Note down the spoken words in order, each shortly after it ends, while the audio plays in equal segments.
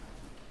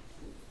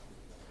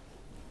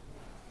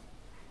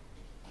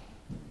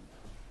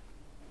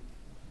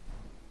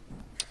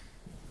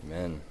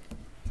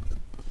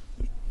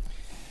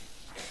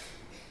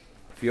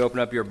If you open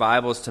up your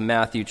Bibles to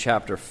Matthew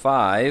chapter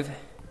 5,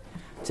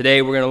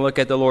 today we're going to look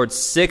at the Lord's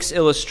sixth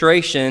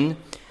illustration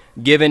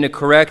given to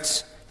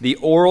correct the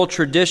oral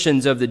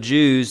traditions of the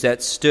Jews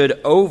that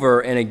stood over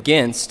and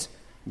against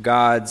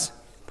God's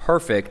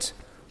perfect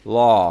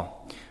law.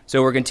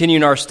 So we're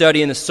continuing our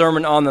study in the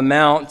Sermon on the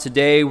Mount.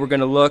 Today we're going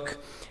to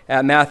look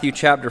at Matthew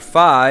chapter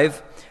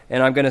 5,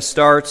 and I'm going to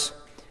start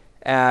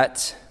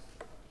at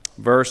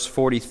verse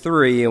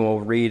 43, and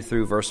we'll read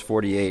through verse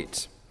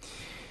 48.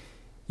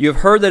 You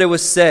have heard that it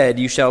was said,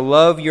 you shall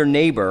love your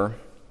neighbor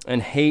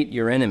and hate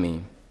your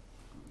enemy.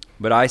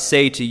 But I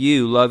say to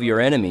you, love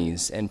your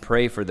enemies and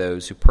pray for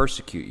those who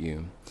persecute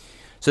you,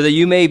 so that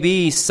you may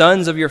be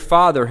sons of your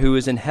Father who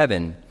is in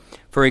heaven.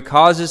 For he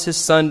causes his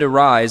sun to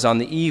rise on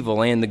the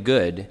evil and the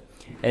good,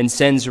 and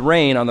sends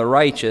rain on the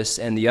righteous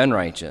and the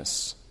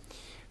unrighteous.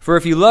 For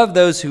if you love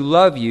those who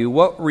love you,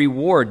 what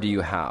reward do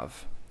you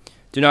have?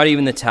 Do not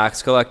even the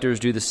tax collectors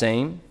do the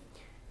same?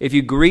 If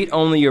you greet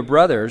only your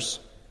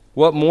brothers,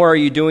 what more are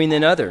you doing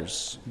than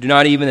others? Do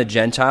not even the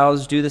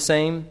Gentiles do the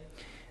same?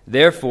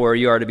 Therefore,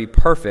 you are to be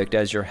perfect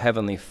as your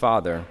heavenly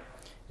Father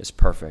is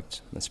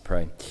perfect. Let's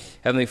pray.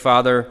 Heavenly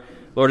Father,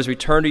 Lord, as we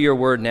turn to your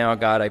word now,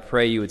 God, I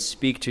pray you would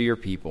speak to your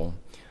people.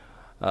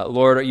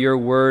 Lord, your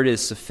word is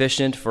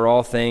sufficient for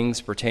all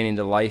things pertaining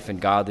to life and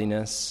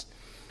godliness.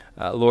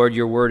 Lord,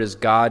 your word is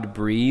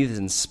God-breathed,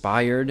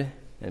 inspired,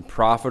 and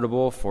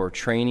profitable for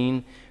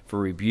training, for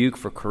rebuke,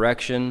 for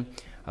correction,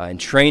 and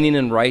training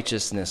in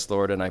righteousness,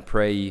 Lord, and I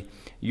pray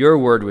your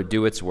word would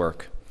do its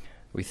work.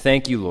 We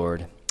thank you,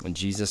 Lord, in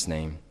Jesus'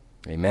 name,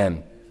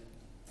 amen.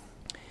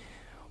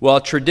 Well,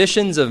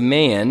 traditions of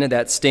man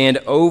that stand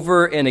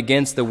over and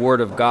against the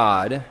word of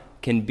God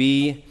can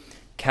be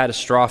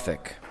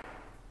catastrophic.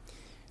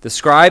 The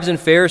scribes and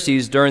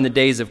Pharisees during the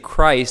days of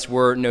Christ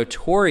were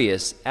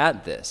notorious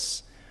at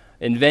this,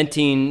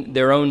 inventing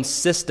their own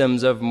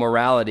systems of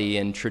morality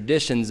and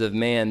traditions of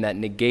man that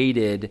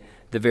negated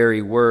the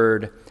very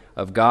word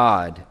of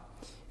God.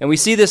 And we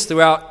see this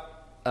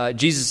throughout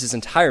Jesus'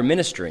 entire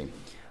ministry.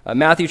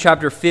 Matthew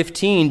chapter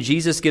 15,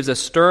 Jesus gives a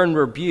stern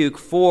rebuke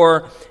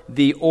for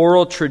the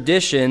oral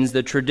traditions,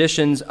 the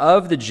traditions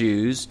of the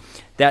Jews,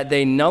 that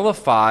they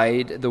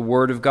nullified the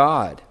word of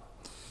God.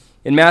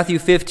 In Matthew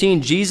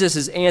 15, Jesus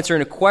is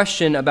answering a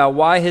question about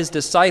why his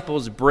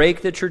disciples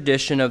break the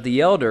tradition of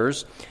the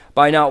elders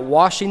by not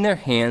washing their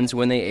hands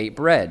when they ate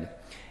bread,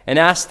 and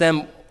asks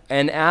them,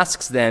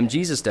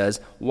 Jesus does,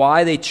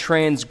 why they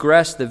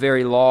transgress the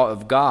very law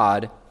of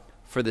God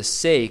for the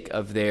sake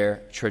of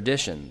their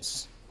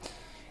traditions.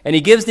 And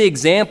he gives the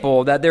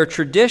example that their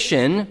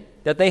tradition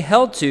that they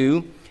held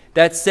to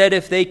that said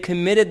if they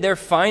committed their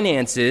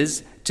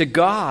finances to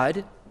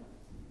God,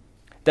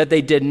 that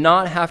they did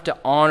not have to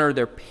honor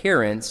their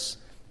parents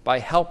by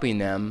helping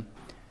them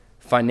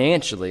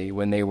financially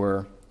when they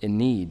were in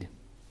need.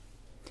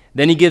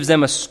 Then he gives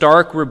them a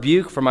stark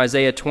rebuke from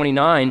Isaiah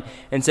 29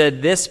 and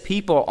said, this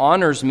people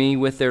honors me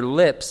with their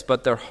lips,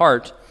 but their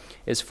heart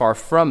is far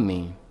from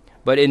me.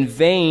 But in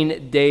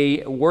vain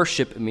they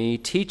worship me,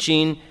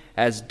 teaching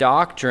as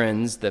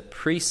doctrines the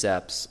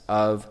precepts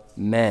of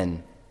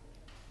men.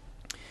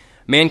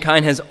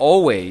 Mankind has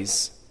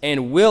always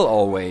and will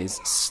always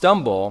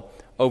stumble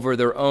over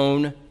their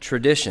own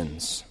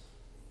traditions.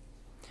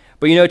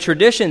 But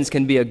traditions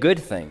can be a good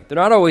thing. They're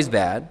not always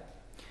bad.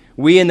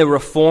 We in the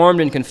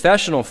Reformed and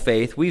confessional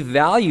faith, we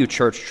value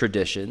church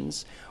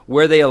traditions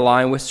where they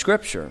align with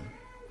Scripture.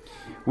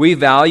 We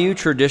value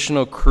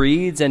traditional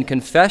creeds and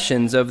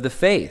confessions of the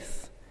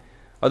faith,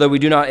 although we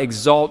do not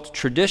exalt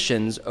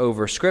traditions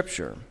over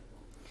Scripture.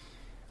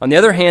 On the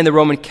other hand, the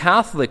Roman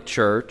Catholic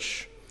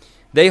Church,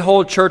 they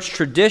hold church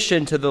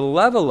tradition to the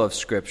level of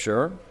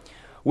Scripture,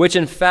 which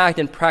in fact,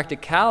 in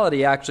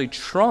practicality, actually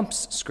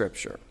trumps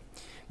Scripture.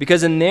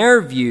 Because in their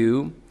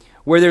view,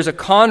 where there's a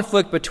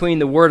conflict between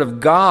the Word of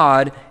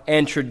God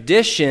and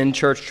tradition,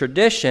 church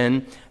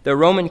tradition, the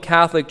Roman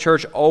Catholic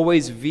Church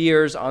always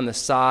veers on the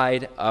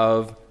side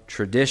of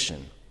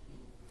tradition.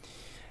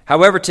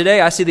 However,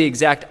 today I see the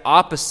exact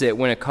opposite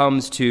when it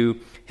comes to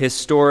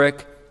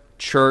historic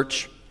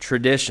church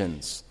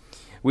traditions.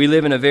 We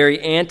live in a very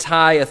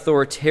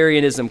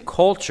anti-authoritarianism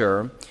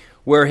culture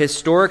where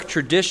historic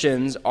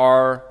traditions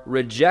are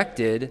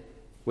rejected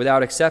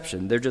without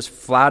exception. They're just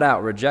flat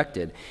out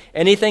rejected.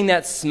 Anything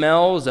that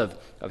smells of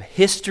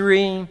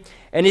history,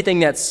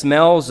 anything that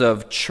smells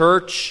of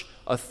church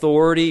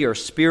authority or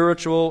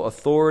spiritual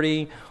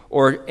authority,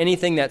 or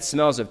anything that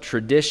smells of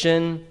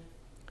tradition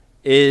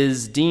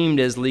is deemed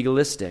as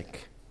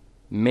legalistic,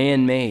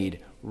 man-made,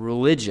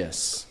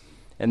 religious,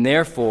 and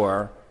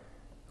therefore,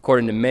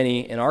 according to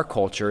many in our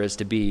culture, is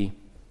to be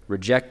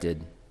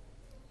rejected.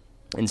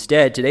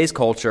 Instead, today's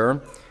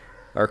culture,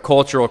 or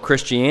cultural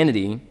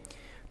Christianity,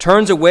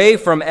 turns away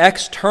from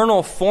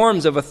external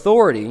forms of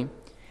authority,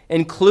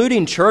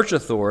 including church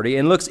authority,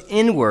 and looks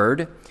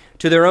inward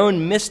to their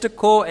own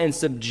mystical and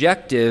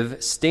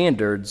subjective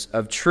standards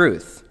of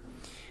truth.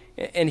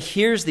 And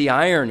here's the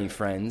irony,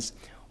 friends.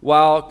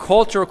 While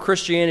cultural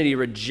Christianity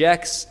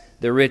rejects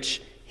the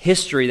rich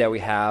history that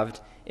we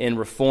have in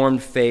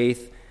Reformed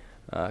faith,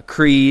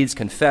 creeds,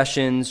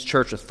 confessions,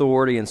 church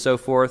authority, and so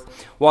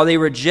forth. While they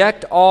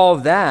reject all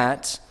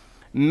that,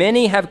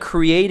 many have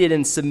created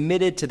and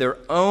submitted to their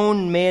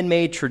own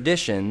man-made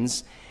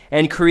traditions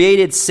and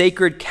created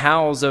sacred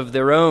cows of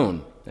their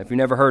own. If you've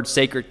never heard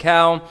sacred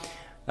cow,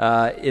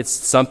 it's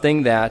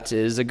something that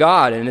is a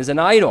god and is an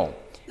idol.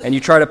 And you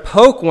try to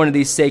poke one of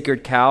these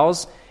sacred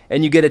cows,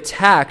 and you get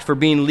attacked for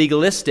being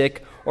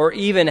legalistic or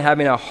even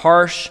having a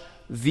harsh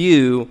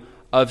view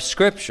of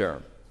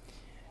Scripture.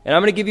 And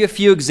I'm going to give you a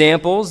few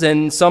examples,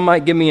 and some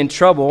might get me in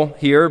trouble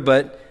here,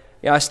 but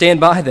I stand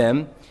by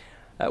them.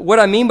 What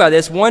I mean by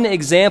this, one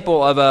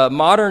example of a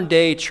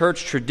modern-day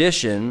church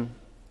tradition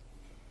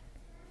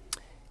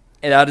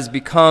that has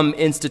become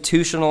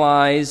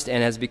institutionalized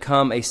and has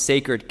become a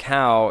sacred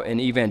cow in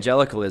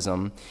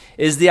evangelicalism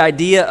is the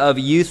idea of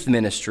youth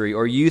ministry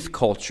or youth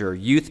culture,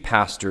 youth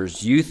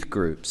pastors, youth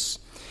groups.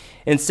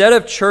 Instead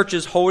of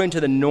churches holding to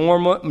the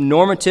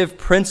normative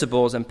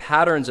principles and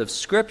patterns of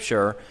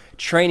Scripture,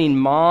 training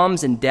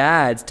moms and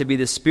dads to be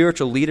the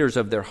spiritual leaders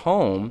of their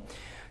home,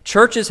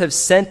 churches have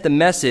sent the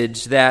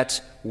message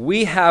that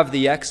we have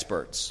the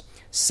experts.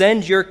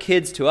 Send your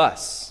kids to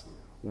us.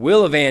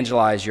 We'll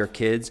evangelize your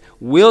kids.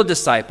 We'll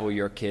disciple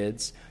your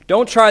kids.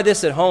 Don't try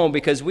this at home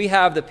because we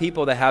have the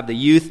people that have the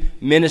youth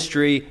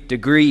ministry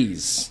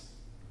degrees.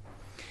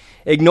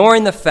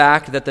 Ignoring the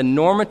fact that the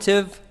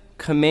normative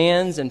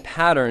commands and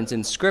patterns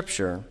in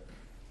Scripture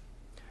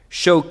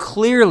show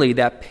clearly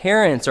that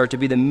parents are to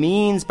be the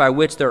means by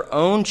which their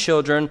own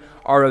children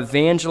are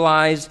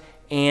evangelized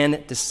and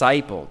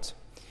discipled.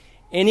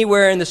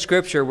 Anywhere in the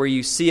Scripture where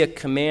you see a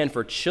command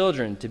for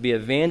children to be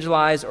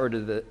evangelized or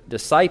to the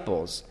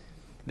disciples,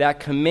 that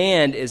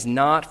command is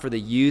not for the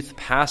youth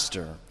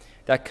pastor.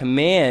 That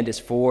command is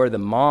for the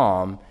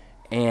mom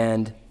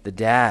and the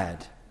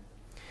dad.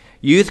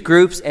 Youth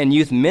groups and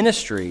youth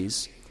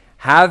ministries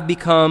have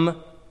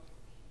become,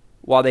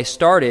 while they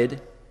started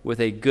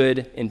with a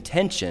good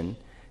intention,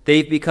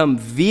 they've become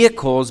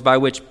vehicles by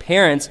which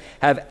parents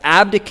have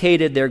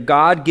abdicated their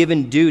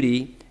God-given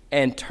duty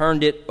and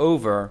turned it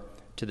over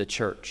to the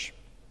church.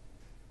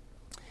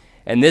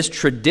 And this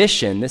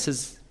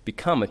has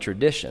become a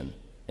tradition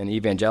in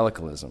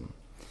evangelicalism,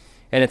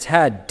 and it's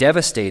had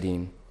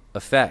devastating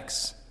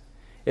effects.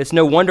 It's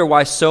no wonder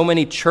why so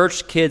many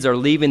church kids are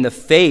leaving the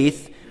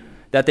faith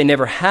that they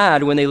never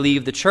had when they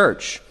leave the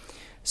church.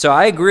 So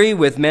I agree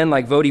with men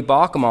like Voddie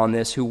Baucham on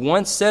this, who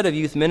once said of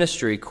youth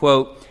ministry,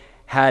 quote,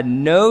 had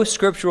no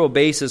scriptural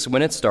basis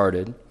when it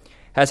started,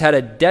 has had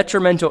a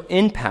detrimental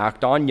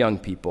impact on young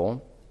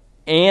people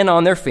and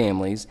on their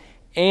families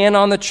and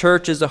on the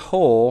church as a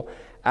whole,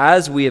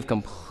 as we have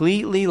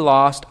completely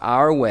lost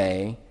our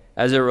way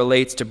as it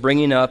relates to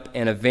bringing up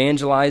and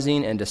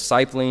evangelizing and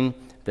discipling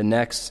the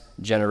next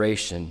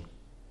generation,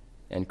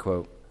 end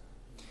quote.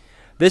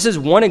 This is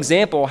one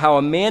example how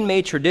a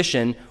man-made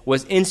tradition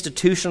was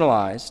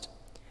institutionalized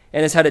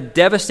and has had a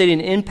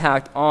devastating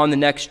impact on the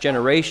next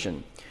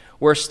generation,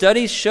 where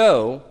studies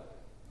show,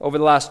 over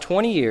the last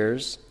 20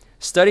 years,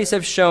 studies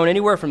have shown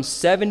anywhere from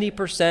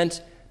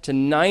 70% to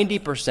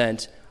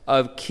 90%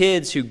 of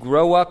kids who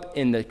grow up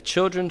in the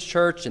children's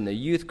church, in the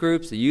youth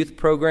groups, the youth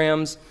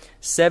programs,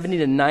 70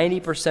 to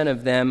 90%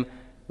 of them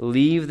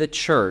leave the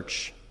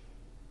church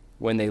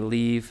when they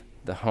leave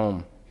the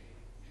home.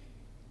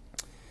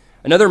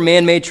 Another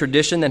man-made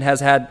tradition that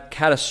has had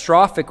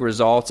catastrophic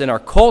results in our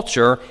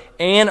culture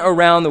and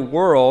around the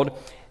world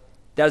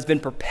that has been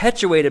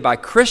perpetuated by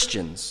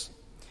Christians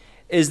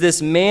is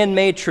this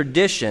man-made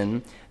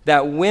tradition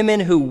that women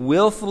who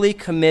willfully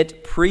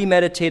commit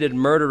premeditated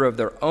murder of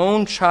their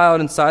own child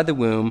inside the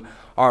womb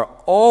are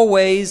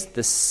always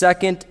the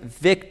second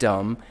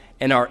victim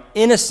and are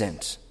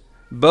innocent,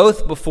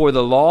 both before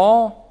the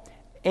law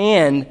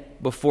and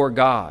before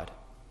God.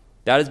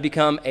 That has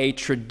become a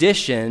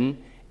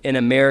tradition in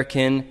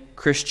American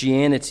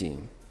Christianity.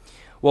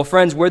 Well,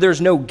 friends, where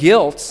there's no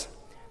guilt,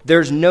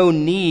 there's no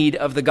need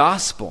of the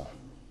gospel.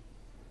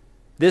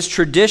 This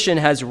tradition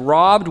has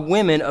robbed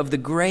women of the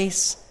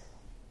grace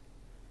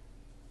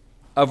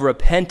of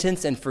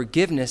repentance and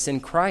forgiveness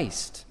in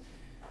Christ.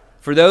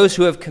 For those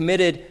who have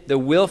committed the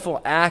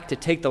willful act to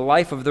take the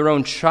life of their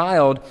own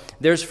child,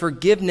 there's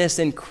forgiveness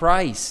in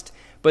Christ.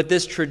 But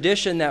this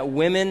tradition that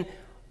women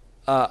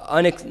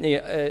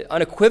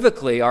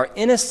unequivocally are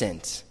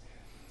innocent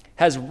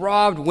has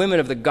robbed women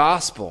of the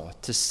gospel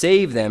to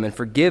save them and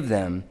forgive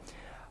them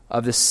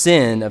of the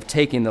sin of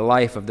taking the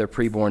life of their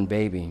preborn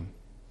baby.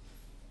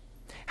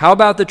 How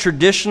about the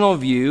traditional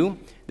view?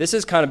 This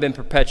has kind of been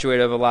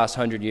perpetuated over the last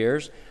 100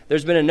 years.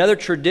 There's been another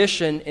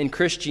tradition in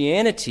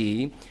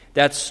Christianity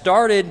that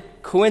started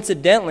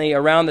coincidentally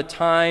around the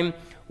time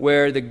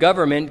where the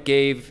government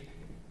gave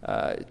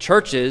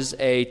churches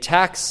a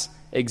tax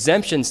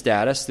exemption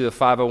status through the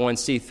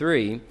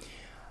 501c3.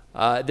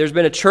 There's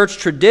been a church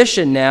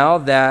tradition now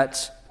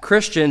that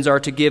Christians are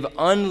to give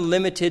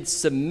unlimited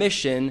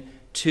submission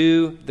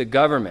to the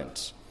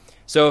government.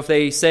 So if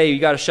they say you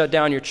got to shut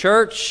down your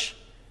church,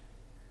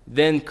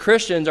 then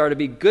Christians are to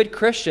be good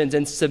Christians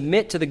and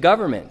submit to the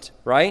government,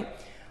 right?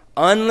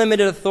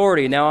 Unlimited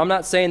authority. Now, I'm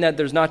not saying that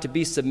there's not to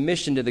be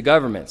submission to the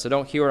government, so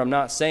don't hear what I'm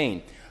not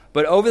saying.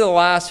 But over the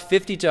last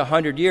 50 to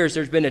 100 years,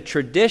 there's been a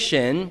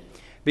tradition,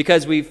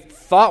 because we've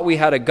thought we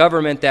had a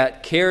government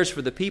that cares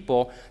for the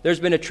people, there's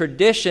been a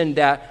tradition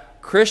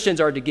that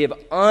Christians are to give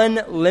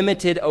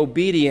unlimited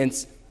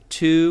obedience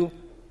to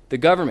the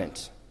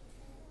government.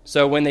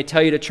 So when they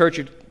tell you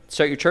to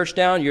shut your church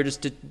down, you're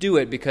just to do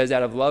it because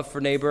out of love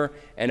for neighbor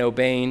and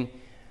obeying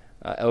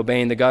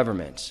the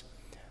government.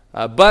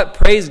 But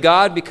praise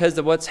God, because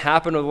of what's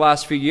happened over the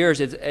last few years,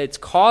 it's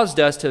caused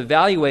us to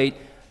evaluate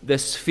the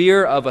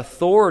sphere of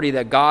authority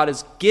that God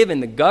has given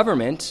the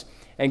government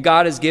and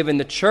God has given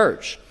the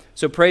church.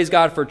 So praise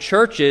God for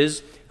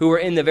churches who were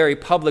in the very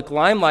public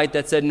limelight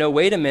that said, no,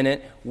 wait a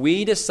minute,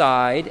 we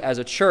decide as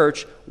a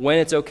church when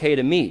it's okay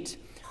to meet.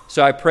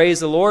 So I praise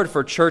the Lord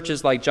for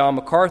churches like John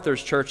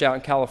MacArthur's church out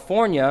in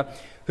California,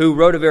 who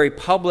wrote a very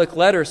public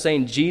letter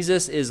saying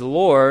Jesus is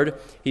Lord,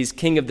 He's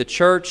King of the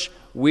church,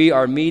 we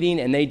are meeting,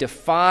 and they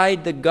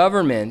defied the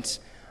government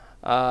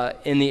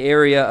in the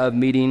area of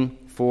meeting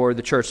for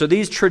the church. So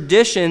these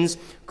traditions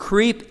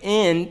creep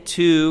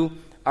into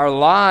our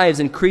lives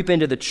and creep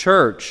into the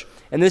church.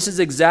 And this is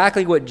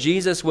exactly what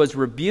Jesus was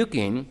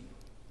rebuking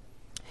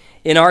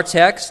in our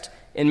text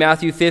in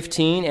Matthew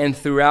 15 and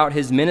throughout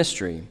his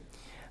ministry.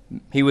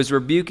 He was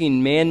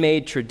rebuking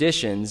man-made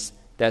traditions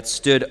that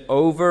stood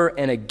over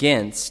and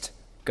against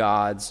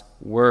God's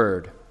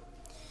word.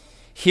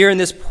 Here in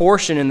this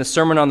portion in the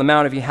Sermon on the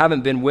Mount, if you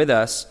haven't been with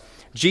us,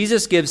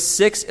 Jesus gives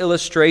 6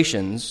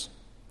 illustrations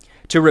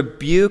to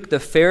rebuke the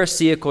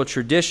Pharisaical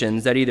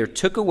traditions that either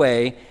took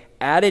away,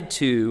 added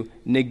to,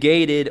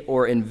 negated,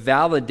 or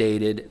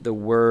invalidated the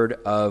Word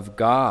of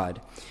God.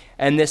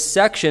 And this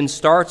section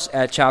starts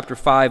at chapter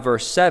 5,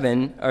 verse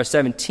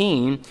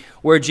 17,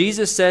 where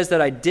Jesus says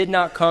that I did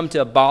not come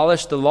to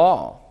abolish the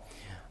law.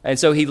 And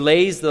so he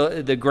lays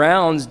the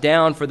grounds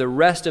down for the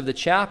rest of the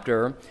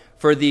chapter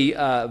for the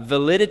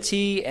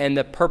validity and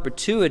the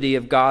perpetuity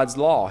of God's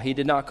law. He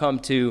did not come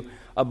to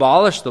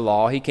abolish the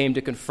law. He came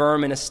to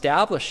confirm and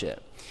establish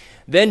it.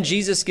 Then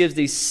Jesus gives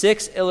these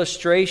 6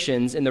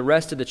 illustrations in the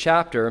rest of the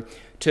chapter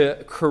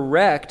to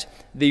correct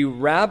the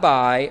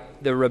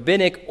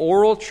rabbinic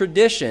oral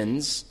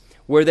traditions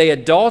where they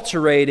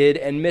adulterated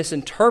and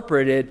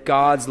misinterpreted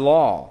God's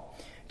law.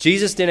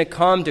 Jesus didn't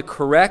come to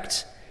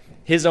correct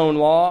his own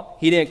law.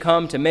 He didn't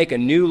come to make a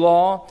new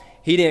law.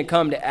 He didn't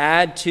come to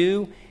add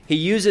to. He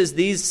uses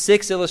these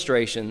 6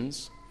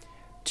 illustrations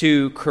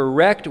to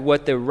correct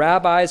what the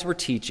rabbis were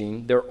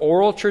teaching, their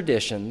oral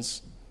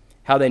traditions,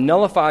 how they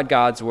nullified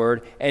God's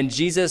word, and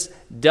Jesus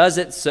does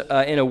it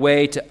in a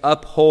way to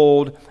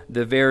uphold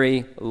the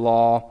very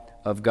law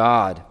of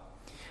God.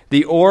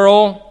 The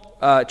oral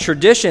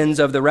traditions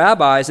of the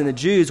rabbis and the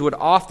Jews would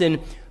often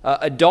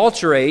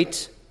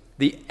adulterate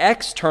the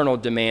external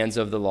demands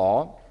of the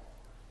law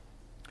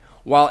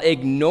while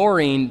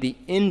ignoring the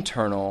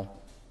internal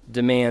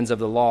demands of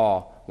the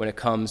law when it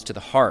comes to the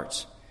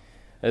heart.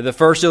 The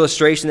first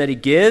illustration that he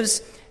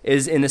gives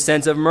is in the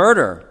sense of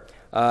murder.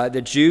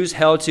 The Jews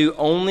held to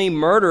only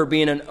murder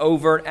being an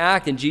overt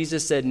act, and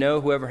Jesus said,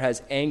 no, whoever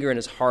has anger in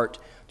his heart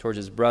towards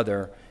his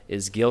brother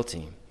is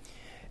guilty.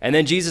 And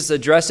then Jesus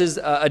addresses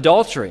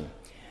adultery.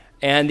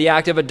 And the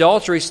act of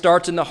adultery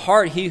starts in the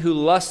heart. He who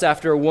lusts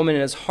after a woman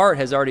in his heart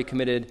has already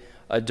committed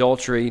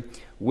adultery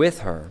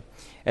with her.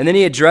 And then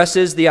he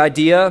addresses the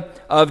idea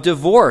of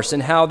divorce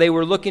and how they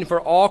were looking for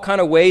all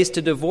kind of ways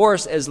to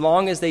divorce as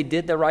long as they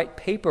did the right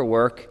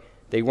paperwork.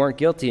 They weren't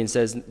guilty,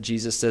 and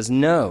Jesus says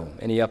no,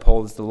 and he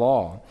upholds the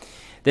law.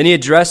 Then he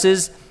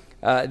addresses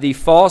the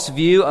false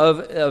view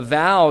of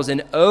vows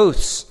and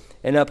oaths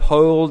and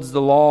upholds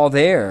the law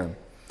there.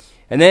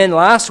 And then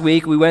last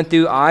week we went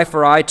through eye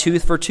for eye,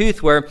 tooth for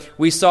tooth, where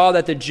we saw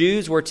that the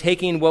Jews were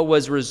taking what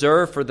was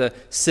reserved for the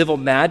civil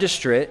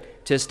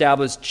magistrate to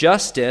establish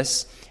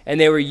justice, and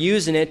they were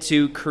using it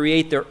to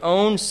create their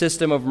own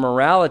system of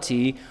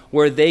morality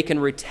where they can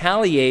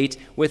retaliate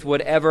with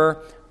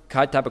whatever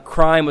type of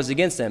crime was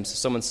against them. So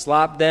someone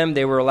slapped them,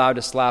 they were allowed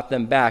to slap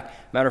them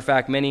back. Matter of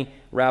fact, many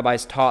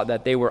rabbis taught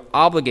that they were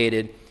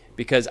obligated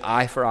because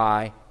eye for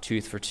eye,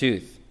 tooth for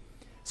tooth.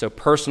 So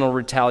personal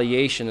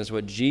retaliation is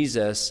what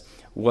Jesus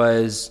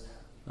was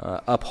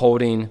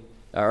upholding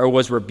or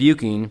was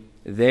rebuking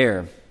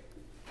there.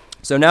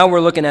 So now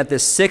we're looking at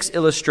this 6th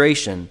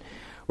illustration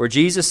where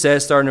Jesus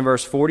says, starting in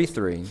verse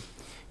 43,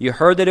 you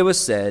heard that it was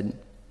said,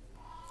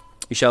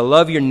 you shall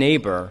love your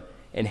neighbor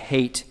and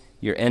hate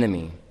your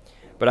enemy.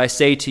 But I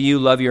say to you,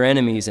 love your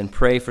enemies and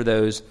pray for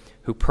those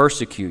who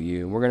persecute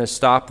you. We're going to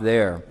stop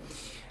there.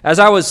 As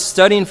I was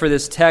studying for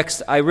this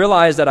text, I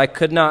realized that I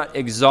could not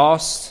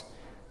exhaust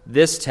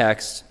this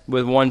text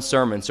with one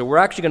sermon. So we're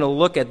actually going to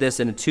look at this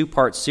in a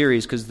 2-part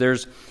series because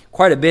there's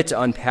quite a bit to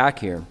unpack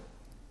here.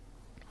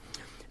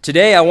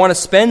 Today, I want to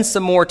spend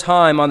some more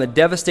time on the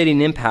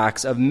devastating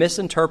impacts of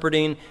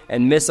misinterpreting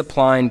and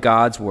misapplying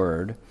God's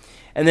word.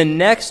 And then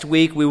next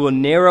week, we will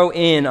narrow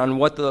in on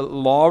what the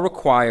law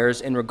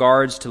requires in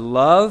regards to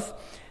love,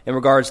 in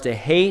regards to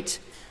hate,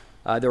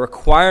 the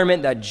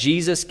requirement that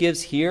Jesus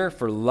gives here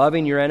for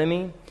loving your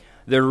enemy,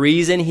 the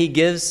reason he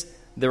gives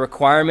the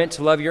requirement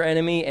to love your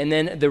enemy, and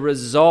then the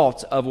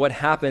result of what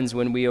happens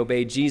when we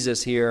obey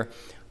Jesus here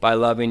by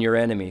loving your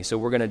enemy. So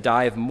we're going to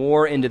dive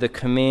more into the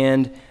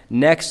command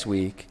next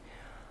week.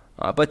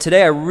 But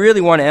today I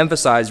really want to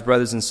emphasize,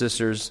 brothers and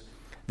sisters,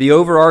 the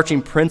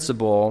overarching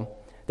principle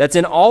that's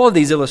in all of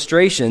these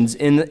illustrations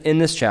in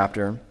this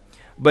chapter,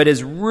 but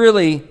is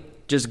really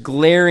just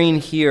glaring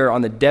here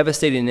on the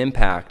devastating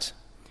impact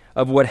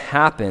of what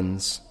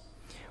happens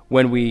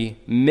when we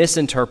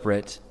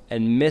misinterpret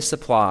and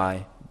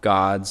misapply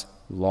God's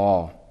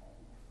law.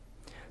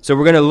 So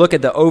we're going to look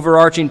at the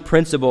overarching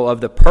principle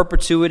of the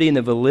perpetuity and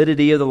the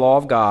validity of the law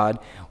of God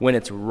when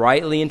it's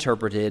rightly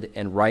interpreted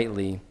and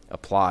rightly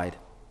applied.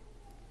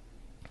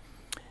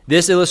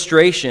 This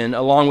illustration,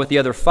 along with the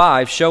other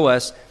 5, show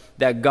us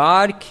that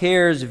God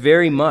cares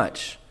very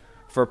much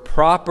for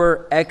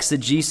proper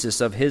exegesis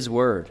of His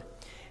Word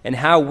and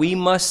how we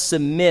must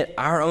submit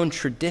our own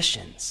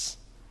traditions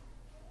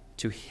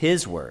to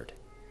His Word.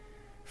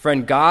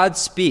 Friend, God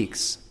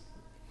speaks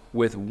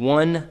with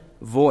one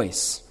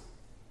voice.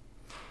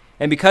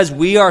 And because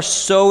we are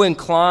so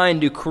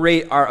inclined to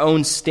create our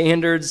own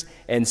standards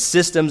and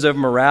systems of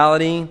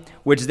morality,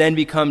 which then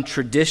become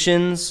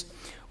traditions,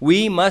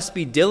 we must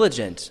be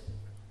diligent,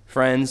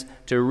 friends,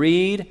 to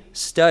read,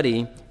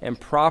 study, and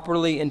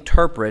properly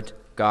interpret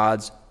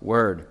God's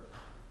Word.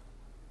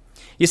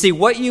 You see,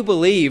 what you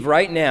believe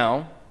right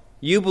now,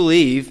 you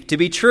believe to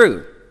be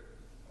true.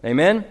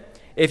 Amen?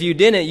 If you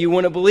didn't, you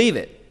wouldn't believe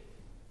it.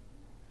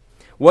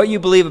 What you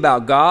believe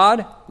about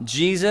God,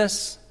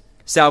 Jesus,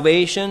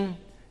 salvation,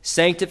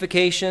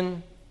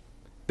 sanctification,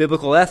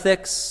 biblical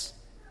ethics,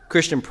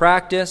 Christian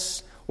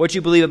practice, what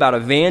you believe about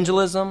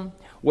evangelism,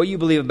 what you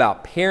believe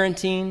about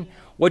parenting,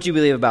 what you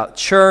believe about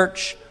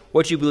church,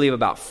 what you believe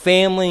about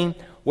family,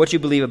 what you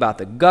believe about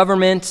the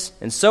government,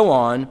 and so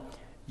on,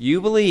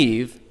 you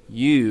believe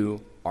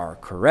you are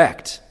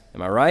correct.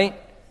 Am I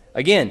right?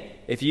 Again,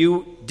 if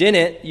you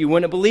didn't, you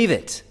wouldn't believe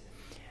it.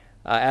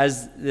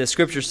 As the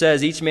scripture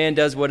says, each man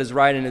does what is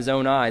right in his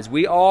own eyes.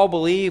 We all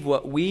believe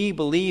what we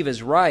believe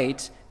is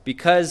right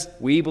because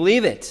we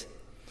believe it.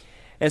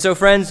 And so,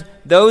 friends,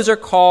 those are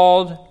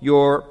called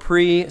your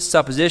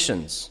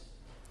presuppositions.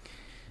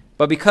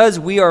 But because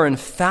we are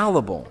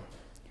infallible,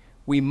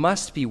 we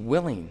must be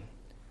willing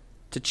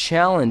to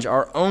challenge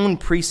our own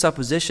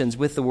presuppositions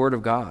with the Word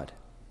of God.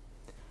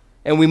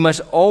 And we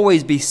must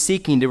always be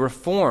seeking to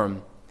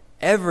reform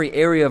every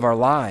area of our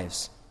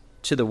lives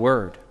to the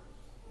Word.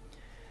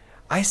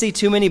 I see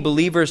too many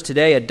believers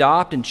today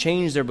adopt and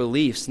change their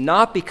beliefs,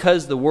 not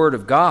because of the Word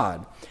of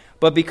God,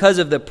 but because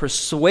of the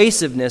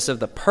persuasiveness of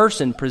the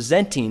person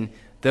presenting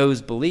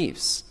those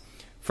beliefs.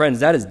 Friends,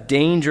 that is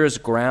dangerous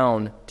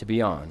ground to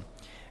be on.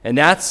 And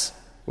that's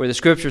where the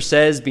Scripture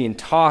says being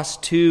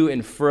tossed to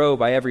and fro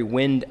by every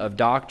wind of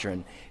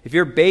doctrine. If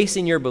you're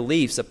basing your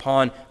beliefs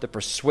upon the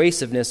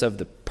persuasiveness of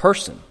the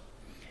person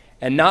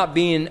and not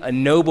being a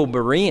noble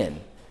Berean,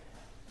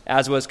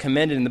 as was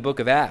commended in the book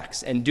of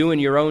Acts, and doing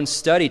your own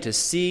study to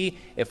see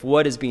if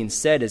what is being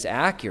said is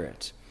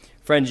accurate,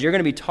 friends, you're going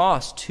to be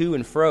tossed to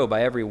and fro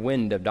by every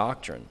wind of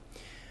doctrine.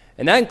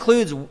 And that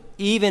includes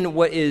even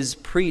what is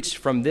preached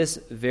from this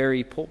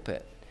very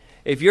pulpit.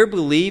 If you're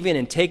believing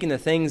and taking the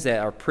things that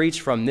are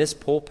preached from this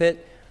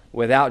pulpit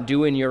without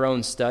doing your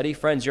own study,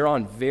 friends, you're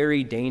on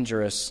very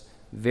dangerous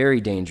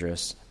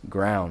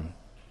ground.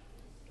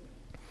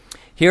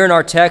 Here in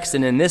our text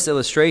and in this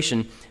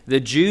illustration,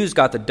 the Jews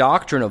got the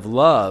doctrine of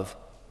love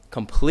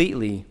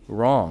completely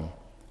wrong,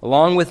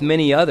 along with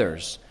many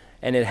others,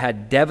 and it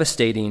had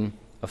devastating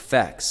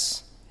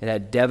effects. The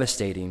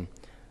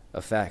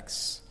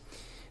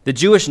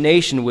Jewish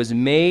nation was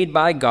made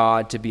by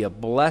God to be a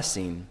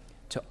blessing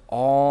to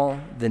all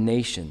the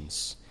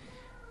nations.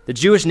 The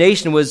Jewish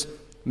nation was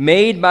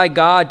made by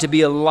God to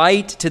be a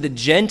light to the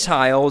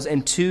Gentiles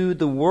and to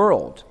the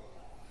world.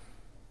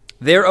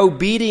 Their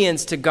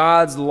obedience to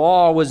God's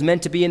law was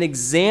meant to be an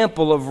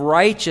example of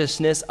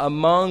righteousness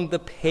among the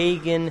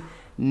pagan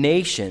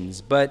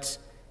nations, but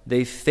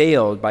they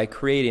failed by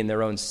creating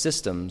their own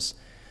systems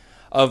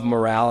of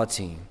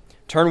morality.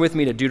 Turn with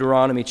me to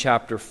Deuteronomy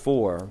chapter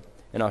 4,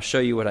 and I'll show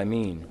you what I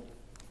mean.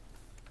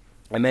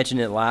 I mentioned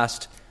it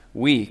last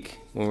week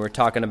when we were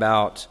talking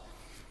about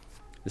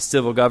the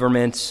civil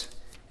government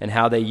and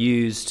how they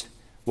used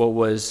what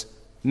was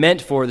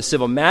meant for the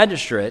civil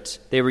magistrate,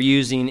 they were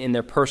using in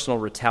their personal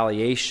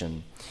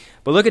retaliation.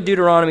 But look at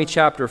Deuteronomy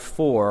chapter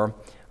 4.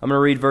 I'm going to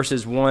read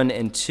verses 1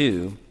 and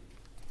 2.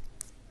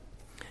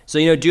 So,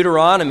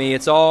 Deuteronomy,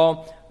 it's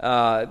all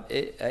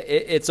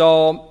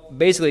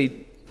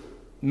basically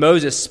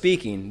Moses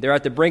speaking. They're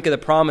at the brink of the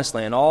promised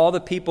land. All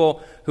the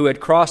people who had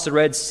crossed the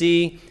Red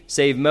Sea,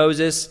 save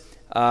Moses,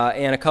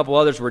 and a couple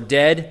others were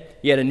dead.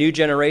 You had a new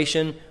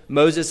generation.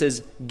 Moses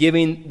is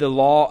giving the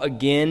law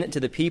again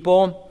to the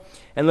people.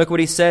 And look what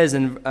he says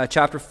in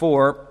chapter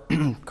 4,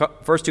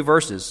 first two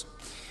verses.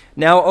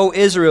 Now, O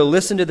Israel,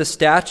 listen to the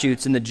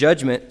statutes and the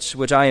judgments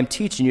which I am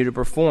teaching you to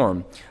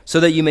perform,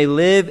 so that you may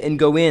live and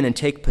go in and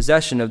take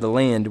possession of the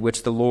land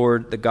which the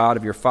Lord, the God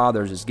of your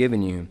fathers, has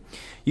given you.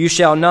 You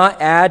shall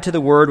not add to the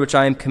word which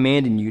I am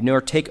commanding you,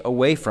 nor take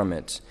away from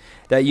it,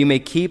 that you may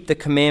keep the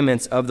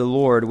commandments of the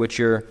Lord, which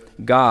your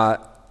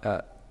God,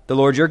 the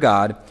Lord your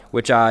God,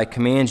 which I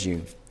command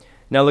you.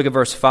 Now look at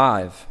verse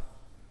 5.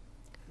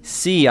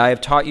 See, I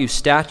have taught you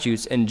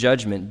statutes and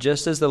judgment,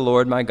 just as the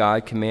Lord my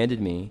God commanded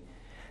me,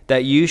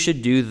 that you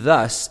should do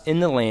thus in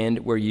the land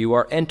where you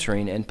are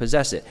entering and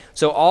possess it.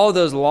 So all of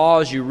those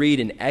laws you read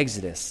in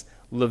Exodus,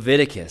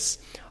 Leviticus,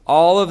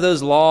 all of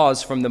those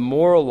laws from the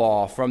moral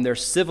law, from their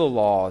civil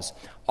laws,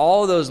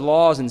 all of those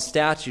laws and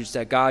statutes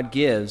that God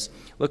gives,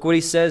 look what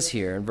he says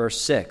here in verse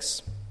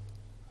 6.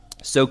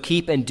 So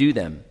keep and do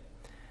them.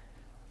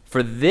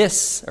 For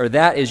this or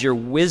that is your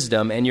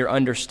wisdom and your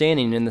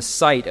understanding in the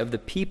sight of the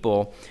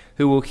people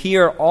who will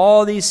hear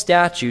all these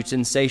statutes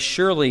and say,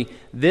 surely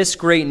this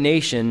great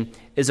nation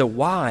is a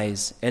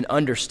wise and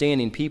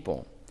understanding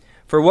people.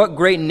 For what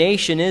great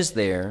nation is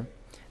there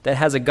that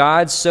has a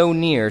God so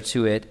near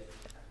to it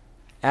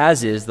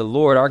as is the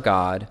Lord our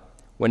God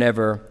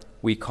whenever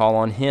we call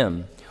on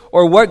him?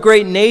 Or what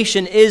great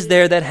nation is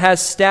there that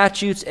has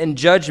statutes and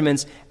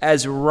judgments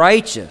as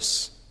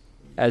righteous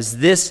as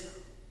this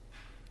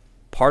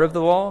part of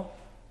the law?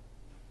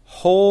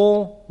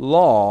 Whole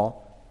law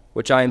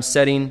which I am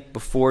setting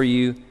before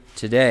you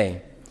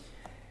today.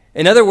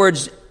 In other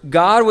words,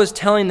 God was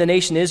telling the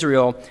nation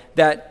Israel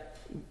that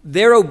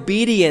their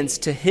obedience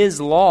to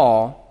his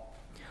law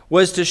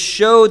was to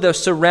show the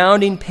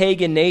surrounding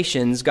pagan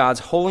nations God's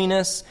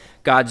holiness,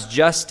 God's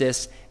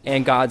justice,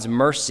 and God's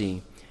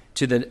mercy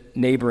to the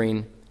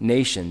neighboring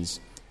nations,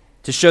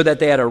 to show that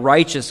they had a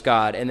righteous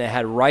God and they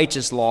had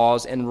righteous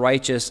laws and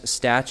righteous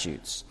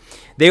statutes.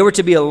 They were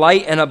to be a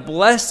light and a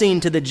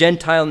blessing to the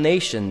Gentile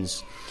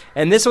nations.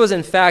 And this was,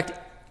 in fact,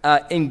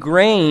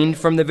 ingrained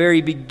from the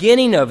very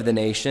beginning of the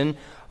nation.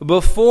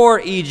 Before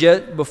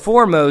Egypt,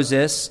 before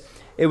Moses,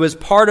 it was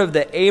part of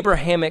the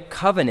Abrahamic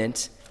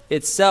covenant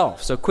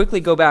itself. So quickly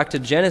go back to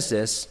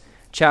Genesis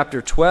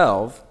chapter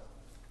 12.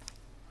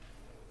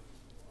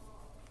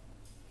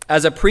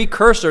 As a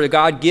precursor that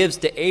God gives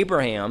to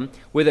Abraham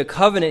with a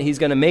covenant he's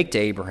going to make to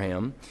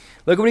Abraham,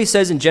 look what he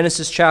says in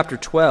Genesis chapter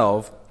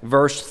 12,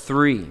 verse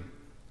 3.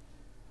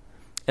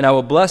 And I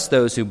will bless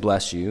those who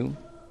bless you,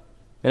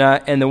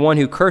 and the one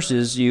who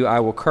curses you I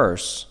will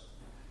curse.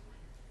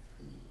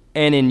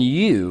 And in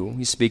you,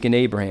 he's speaking to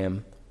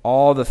Abraham,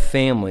 all the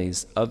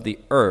families of the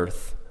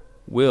earth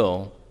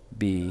will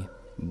be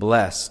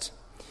blessed.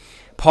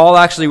 Paul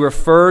actually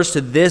refers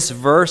to this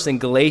verse in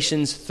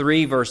Galatians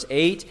 3, verse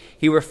 8.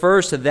 He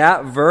refers to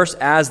that verse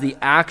as the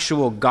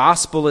actual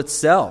gospel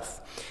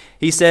itself.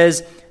 He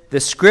says, the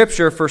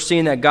scripture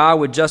foreseeing that God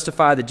would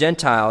justify the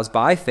Gentiles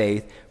by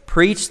faith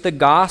preached the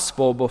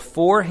gospel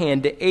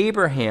beforehand to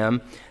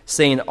Abraham,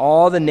 saying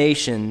all the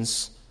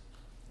nations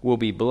will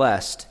be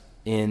blessed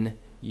in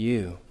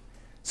you.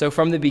 So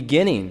from the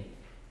beginning,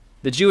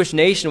 the Jewish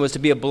nation was to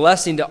be a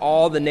blessing to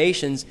all the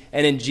nations,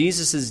 and in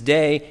Jesus'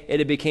 day,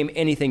 it became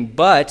anything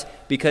but,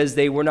 because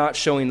they were not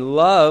showing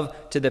love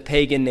to the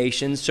pagan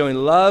nations, showing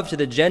love to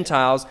the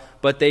Gentiles,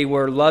 but they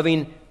were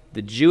loving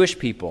the Jewish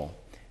people.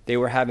 They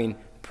were having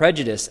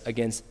prejudice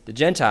against the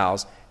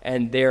Gentiles,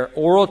 and their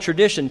oral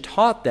tradition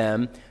taught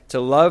them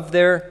to love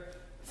their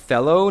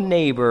fellow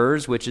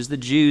neighbors, which is the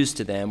Jews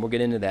to them, we'll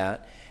get into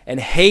that, and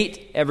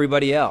hate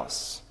everybody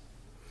else.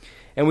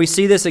 And we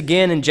see this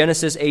again in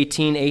Genesis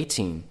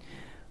 18:18.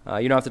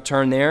 You don't have to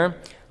turn there.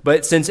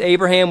 But since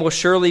Abraham will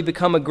surely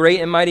become a great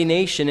and mighty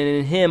nation, and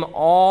in him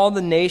all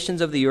the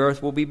nations of the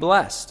earth will be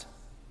blessed.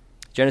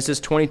 Genesis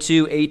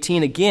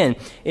 22:18 again,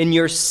 in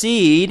your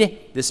seed,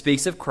 this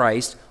speaks of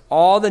Christ,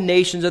 all the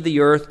nations of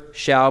the earth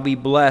shall be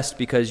blessed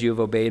because you have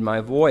obeyed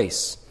my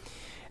voice.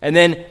 And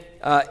then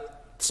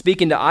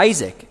speaking to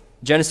Isaac,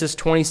 Genesis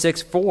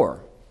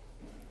 26:4,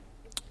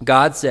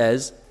 God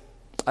says,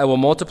 I will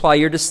multiply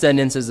your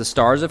descendants as the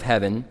stars of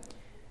heaven,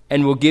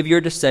 and will give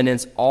your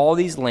descendants all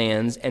these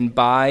lands, and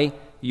by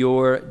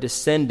your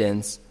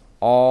descendants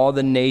all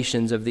the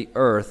nations of the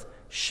earth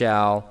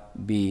shall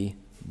be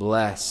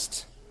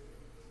blessed.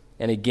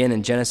 And again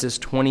in Genesis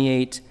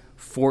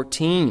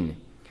 28:14,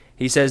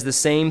 he says the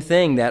same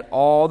thing, that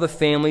all the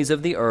families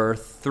of the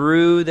earth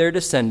through their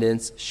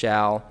descendants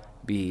shall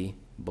be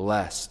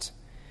blessed.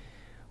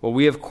 Well,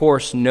 we of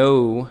course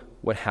know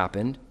what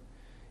happened.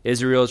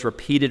 Israel's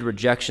repeated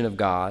rejection of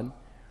God,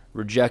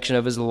 rejection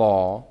of his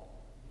law,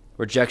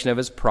 rejection of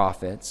his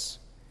prophets.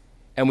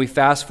 And we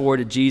fast forward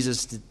to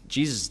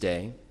Jesus'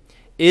 day.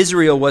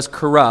 Israel was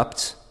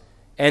corrupt,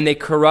 and they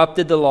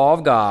corrupted the law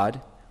of God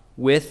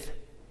with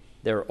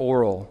their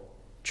oral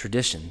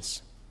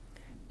traditions.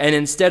 And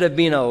instead of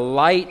being a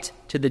light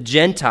to the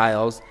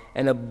Gentiles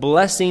and a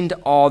blessing to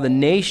all the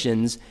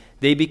nations,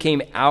 they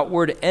became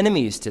outward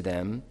enemies to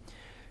them,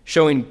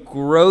 showing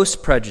gross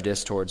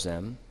prejudice towards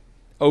them,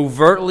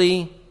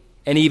 overtly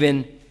and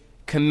even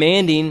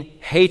commanding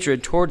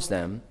hatred towards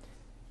them,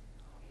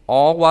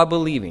 all while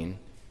believing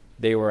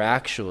they were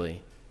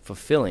actually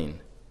fulfilling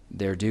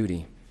their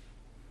duty.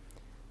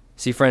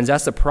 See, friends,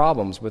 that's the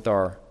problems with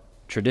our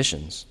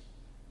traditions.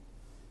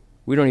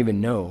 We don't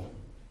even know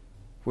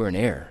we're in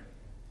error.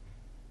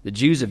 The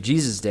Jews of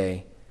Jesus'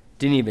 day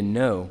didn't even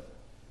know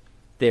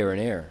they were in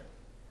error.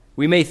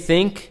 We may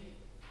think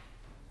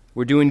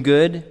we're doing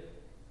good.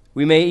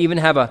 We may even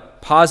have a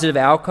positive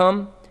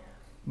outcome.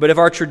 But if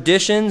our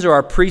traditions or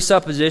our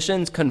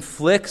presuppositions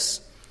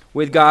conflicts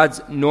with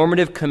God's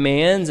normative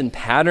commands and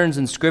patterns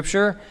in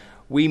Scripture,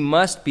 we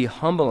must be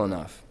humble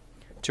enough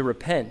to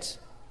repent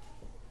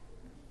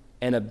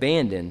and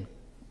abandon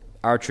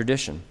our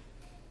tradition.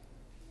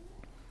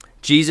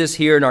 Jesus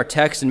here in our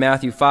text in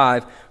Matthew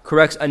 5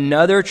 corrects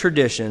another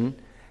tradition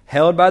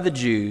held by the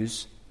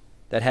Jews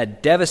that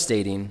had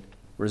devastating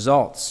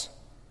results.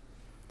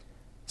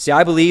 See,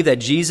 I believe that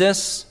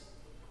Jesus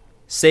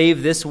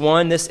saved this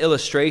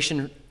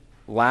illustration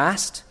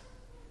last.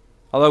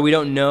 Although we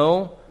don't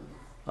know,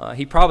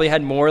 he probably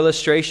had more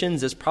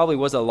illustrations. This probably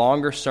was a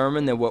longer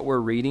sermon than what we're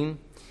reading.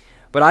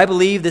 But I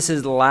believe this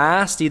is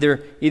last.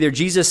 Either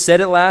Jesus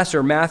said it last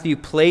or Matthew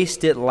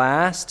placed it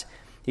last.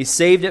 He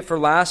saved it for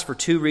last for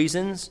two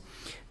reasons.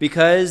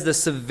 Because the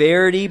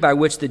severity by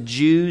which the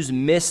Jews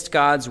missed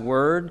God's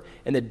word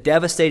and the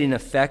devastating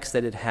effects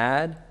that it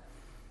had.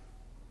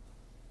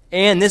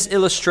 And this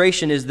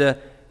illustration is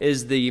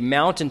the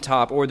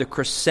mountaintop, or the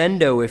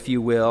crescendo, if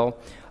you will,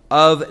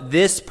 of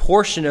this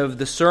portion of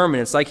the sermon.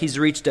 It's like he's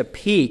reached a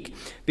peak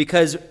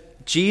because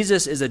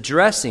Jesus is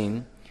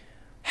addressing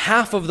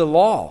half of the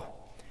law,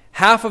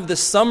 half of the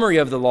summary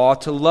of the law,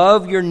 to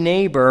love your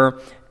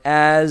neighbor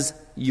as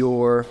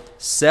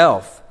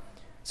yourself.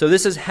 So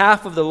this is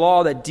half of the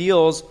law that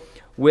deals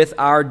with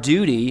our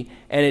duty,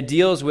 and it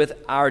deals with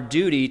our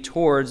duty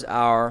towards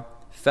our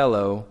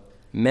fellow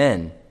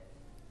men.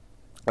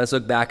 Let's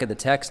look back at the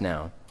text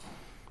now.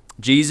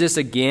 Jesus,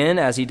 again,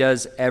 as he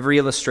does every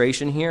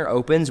illustration here,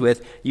 opens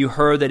with, "You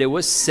heard that it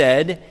was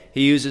said."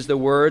 He uses the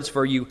words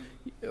for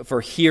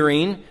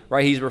hearing,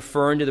 right? He's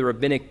referring to the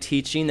rabbinic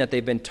teaching that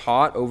they've been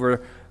taught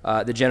over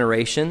the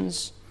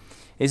generations.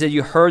 He said,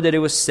 "You heard that it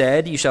was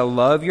said, you shall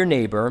love your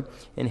neighbor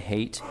and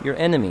hate your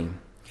enemy."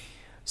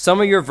 Some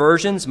of your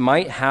versions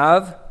might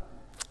have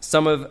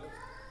some of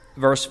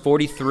verse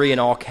 43 in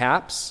all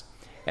caps,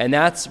 and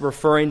that's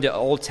referring to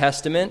Old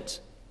Testament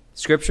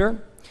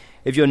Scripture.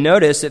 If you'll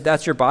notice, if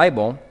that's your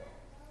Bible,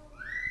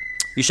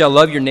 "you shall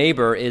love your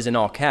neighbor" is in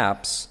all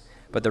caps,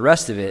 but the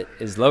rest of it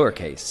is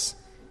lowercase,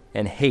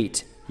 and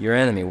 "hate your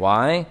enemy."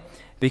 Why?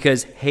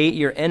 Because "hate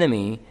your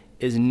enemy"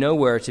 is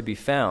nowhere to be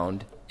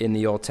found in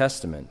the Old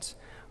Testament,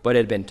 but it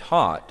had been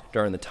taught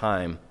during the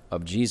time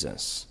of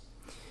Jesus.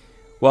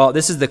 Well,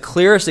 this is the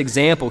clearest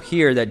example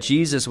here that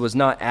Jesus was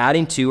not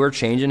adding to or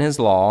changing his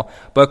law,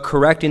 but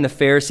correcting the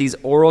Pharisees'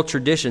 oral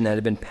tradition that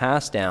had been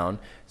passed down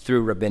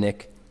through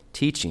rabbinic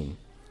teaching,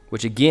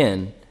 which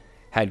again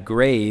had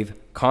grave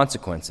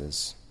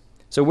consequences.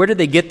 So where did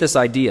they get this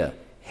idea?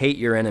 Hate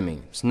your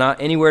enemy. It's not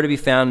anywhere to be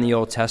found in the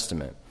Old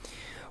Testament.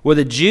 Well,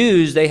 the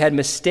Jews, they had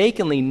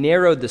mistakenly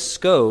narrowed the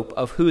scope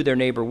of who their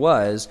neighbor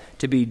was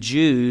to be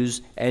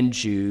Jews and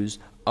Jews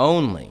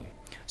only.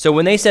 So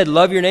when they said,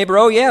 "love your neighbor,"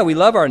 oh yeah, we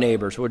love our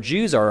neighbors. Well,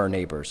 Jews are our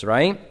neighbors,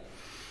 right?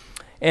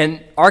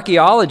 And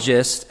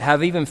archaeologists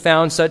have even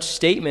found such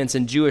statements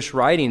in Jewish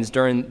writings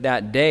during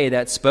that day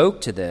that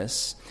spoke to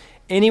this.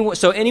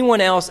 So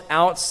anyone else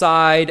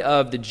outside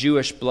of the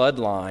Jewish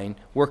bloodline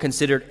were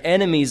considered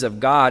enemies of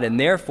God, and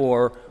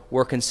therefore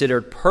were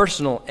considered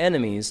personal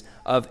enemies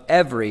of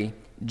every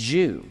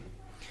Jew.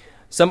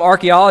 Some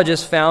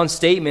archaeologists found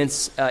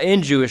statements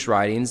in Jewish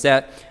writings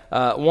that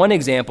one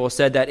example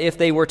said that if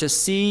they were to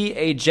see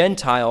a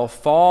Gentile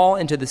fall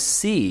into the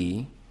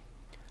sea,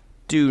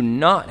 do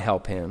not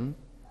help him,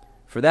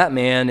 for that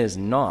man is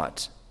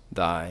not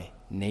thy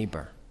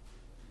neighbor.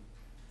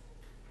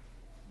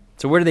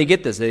 So where do they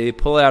get this? They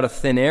pull it out of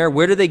thin air.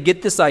 Where do they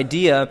get this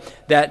idea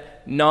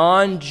that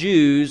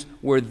non-Jews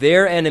were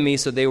their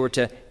enemies, so they were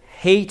to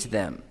hate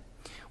them?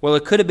 Well,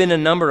 it could have been a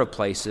number of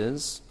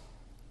places.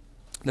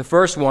 The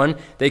first one,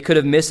 they could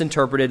have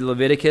misinterpreted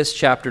Leviticus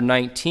chapter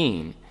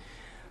 19.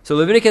 So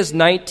Leviticus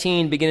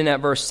 19, beginning at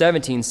verse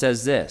 17,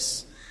 says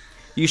this: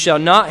 "You shall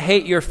not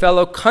hate your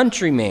fellow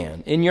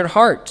countryman in your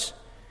heart.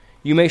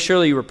 You may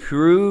surely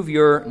reprove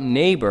your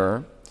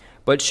neighbor,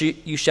 but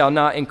you shall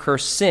not incur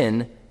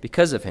sin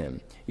because of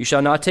him. You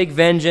shall not take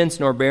vengeance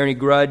nor bear any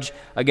grudge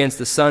against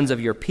the sons of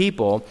your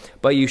people,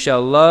 but you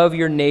shall love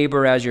your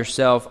neighbor as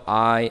yourself.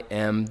 I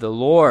am the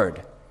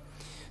Lord."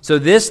 So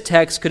this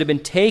text could have been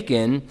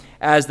taken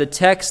as the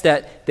text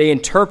that they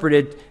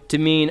interpreted to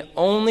mean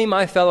only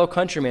my fellow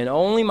countrymen,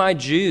 only my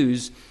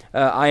Jews,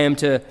 I am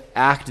to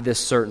act this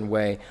certain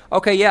way.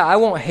 Okay, yeah, I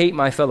won't hate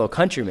my fellow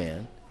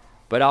countrymen,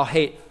 but I'll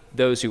hate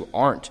those who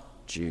aren't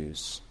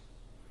Jews.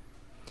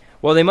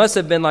 Well, they must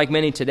have been like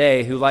many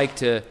today who like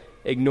to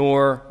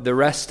ignore the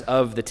rest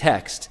of the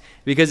text.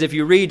 Because if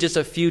you read just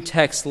a few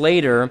texts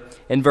later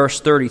in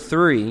verse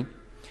 33,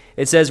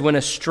 it says, "When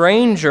a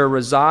stranger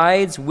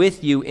resides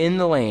with you in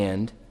the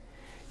land,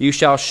 you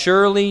shall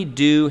surely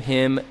do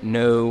him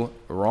no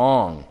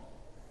wrong."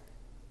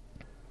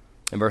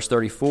 In verse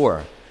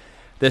 34,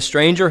 the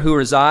stranger who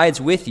resides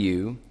with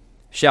you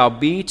shall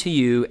be to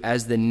you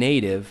as the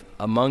native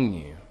among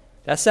you.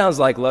 That sounds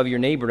like love your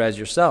neighbor as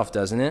yourself,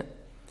 doesn't it?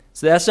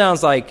 So that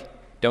sounds like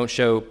don't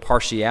show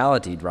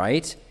partiality,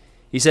 right?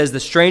 He says, the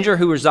stranger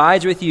who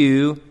resides with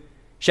you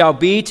shall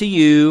be to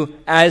you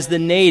as the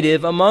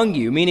native among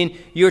you, meaning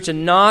you're to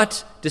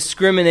not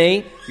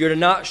discriminate, you're to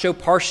not show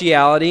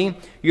partiality,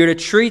 you're to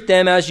treat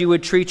them as you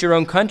would treat your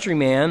own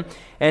countryman.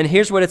 And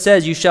here's what it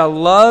says, you shall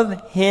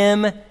love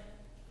him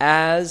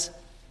as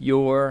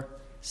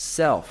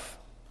yourself.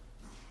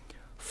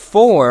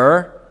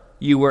 For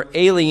you were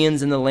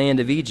aliens in the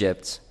land of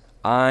Egypt.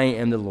 I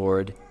am the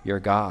Lord your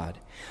God.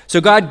 So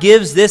God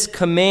gives this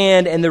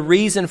command and the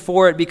reason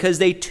for it because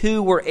they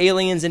too were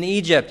aliens in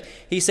Egypt.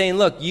 He's saying,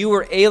 look, you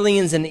were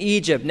aliens in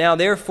Egypt. Now,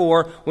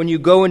 therefore, when you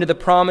go into the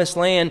promised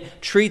land,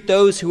 treat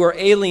those who are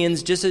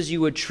aliens just as you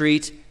would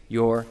treat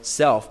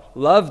yourself.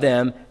 Love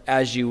them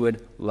as you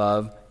would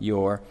love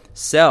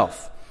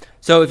yourself.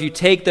 So if you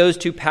take those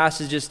two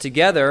passages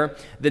together,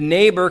 the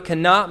neighbor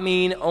cannot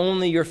mean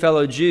only your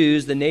fellow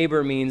Jews. The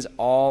neighbor means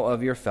all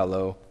of your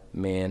fellow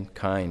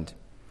mankind.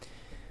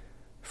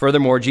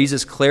 Furthermore,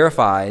 Jesus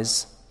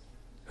clarifies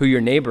who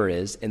your neighbor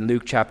is in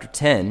Luke chapter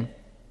 10.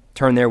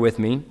 Turn there with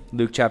me,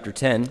 Luke chapter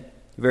 10,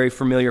 very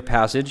familiar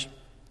passage.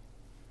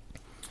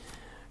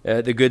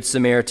 The Good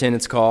Samaritan,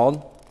 it's called.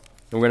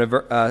 And we're going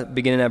to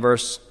begin at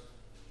verse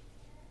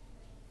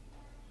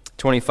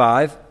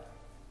 25.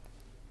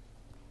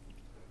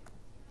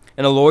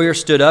 And a lawyer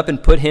stood up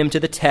and put him to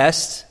the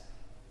test,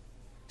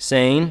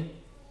 saying,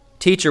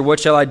 Teacher, what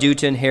shall I do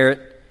to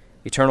inherit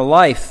eternal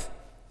life?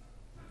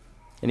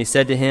 And he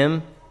said to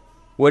him,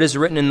 What is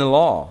written in the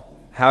law?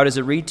 How does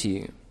it read to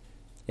you?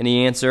 And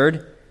he answered,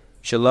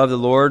 You shall love the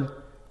Lord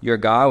your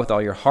God with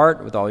all your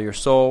heart, with all your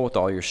soul, with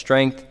all your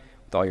strength,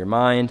 with all your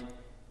mind,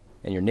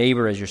 and your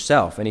neighbor as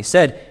yourself. And he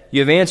said, You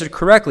have answered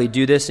correctly,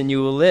 do this and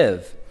you will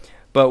live.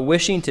 But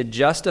wishing to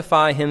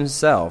justify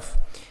himself,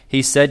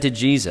 he said to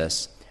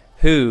Jesus,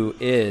 Who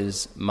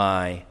is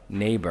my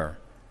neighbor?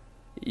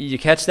 You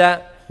catch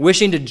that?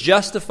 Wishing to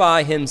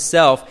justify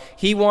himself,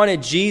 he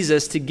wanted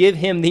Jesus to give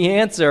him the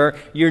answer,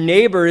 your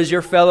neighbor is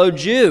your fellow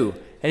Jew.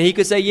 And he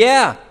could say,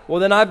 yeah, well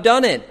then I've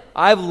done it.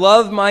 I've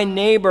loved my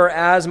neighbor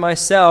as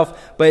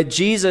myself. But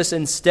Jesus,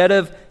 instead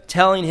of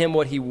telling him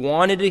what he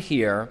wanted to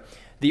hear,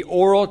 the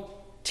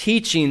oral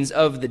teachings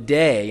of the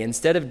day,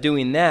 instead of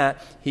doing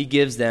that, he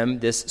gives them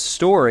this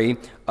story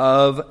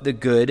of the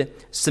Good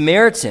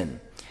Samaritan.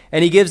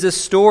 And he gives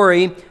this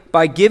story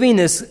by giving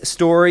this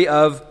story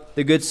of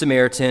the Good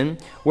Samaritan,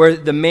 where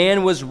the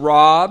man was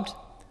robbed,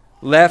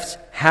 left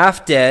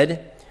half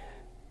dead.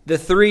 The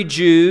three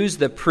Jews,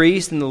 the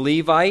priest and the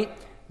Levite,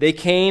 they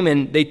came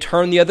and they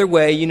turned the other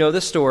way. You know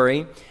the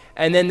story.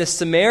 And then the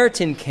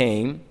Samaritan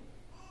came,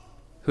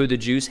 who the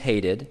Jews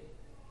hated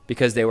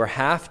because they were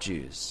half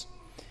Jews.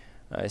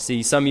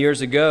 See, some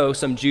years ago,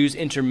 some Jews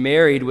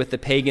intermarried with the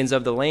pagans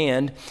of the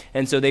land,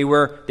 and so they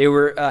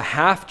were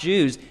half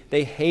Jews.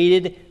 They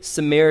hated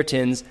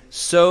Samaritans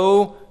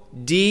so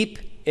deep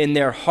in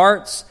their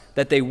hearts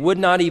that they would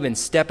not even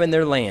step in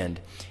their land.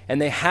 And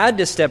they had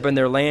to step in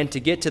their land to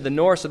get to the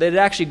north, so they'd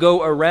actually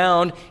go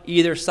around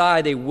either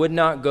side. They would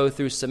not go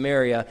through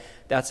Samaria.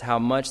 That's how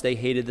much they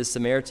hated the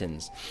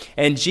Samaritans.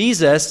 And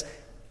Jesus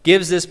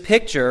gives this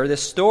picture,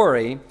 this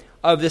story,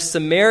 of the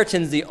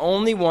Samaritans, the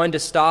only one to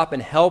stop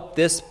and help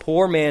this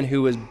poor man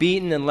who was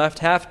beaten and left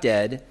half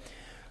dead,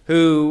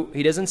 who,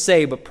 he doesn't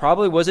say, but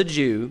probably was a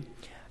Jew.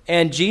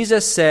 And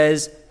Jesus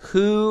says,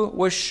 who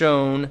was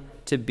shown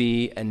to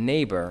be a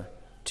neighbor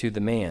to the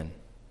man?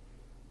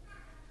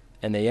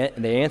 And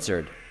they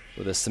answered,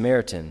 with a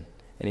Samaritan.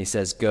 And he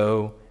says,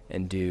 go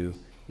and do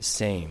the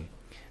same.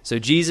 So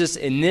Jesus,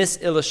 in this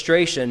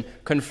illustration,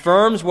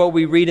 confirms what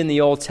we read in the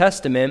Old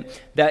Testament,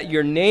 that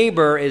your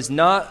neighbor is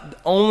not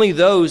only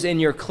those in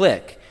your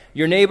clique.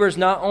 Your neighbor is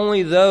not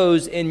only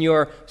those in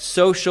your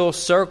social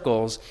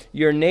circles.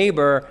 Your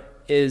neighbor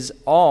is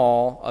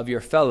all of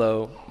your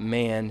fellow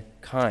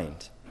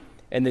mankind.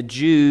 And the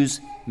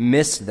Jews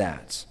missed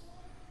that.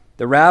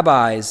 The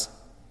rabbis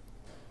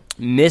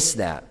missed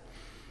that.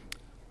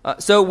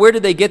 So where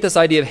did they get this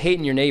idea of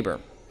hating your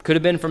neighbor? Could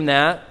have been from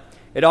that.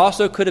 It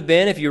also could have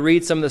been, if you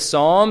read some of the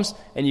Psalms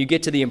and you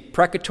get to the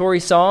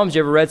imprecatory Psalms,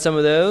 you ever read some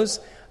of those?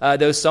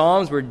 Those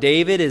Psalms where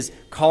David is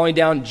calling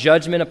down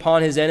judgment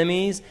upon his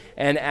enemies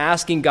and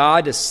asking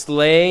God to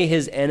slay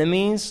his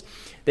enemies.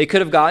 They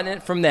could have gotten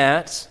it from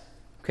that,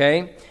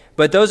 okay?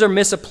 But those are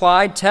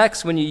misapplied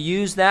texts when you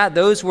use that.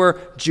 Those were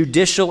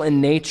judicial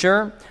in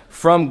nature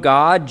from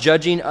God,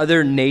 judging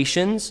other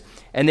nations,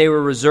 and they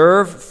were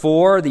reserved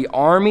for the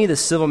army, the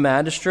civil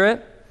magistrate.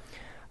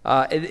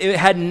 It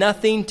had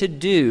nothing to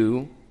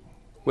do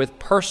with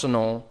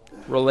personal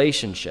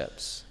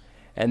relationships.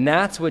 And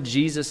that's what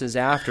Jesus is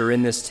after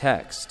in this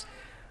text.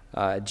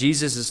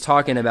 Jesus is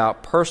talking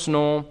about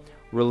personal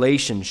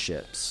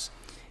relationships.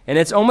 And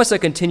it's almost a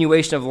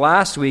continuation of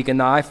last week in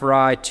the eye for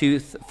eye,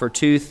 tooth for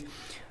tooth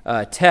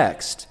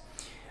text.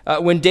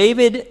 When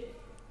David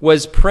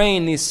was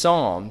praying these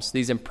psalms,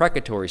 these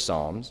imprecatory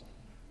psalms,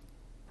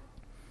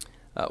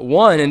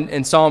 One,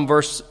 in Psalm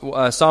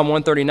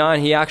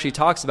 139, he actually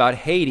talks about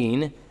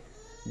hating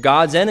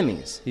God's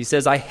enemies. He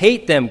says, I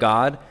hate them,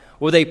 God,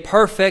 with a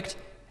perfect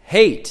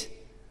hate.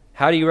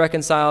 How do you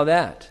reconcile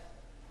that?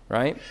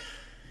 Right?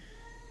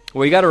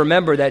 Well, you got to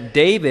remember that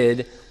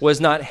David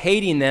was not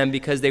hating them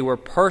because they were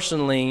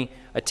personally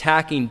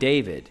attacking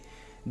David.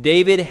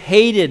 David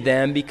hated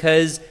them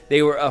because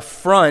they were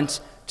affront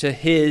to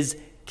his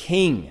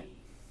king.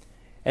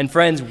 And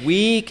friends,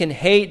 we can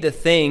hate the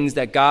things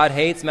that God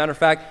hates. Matter of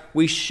fact,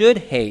 we should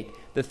hate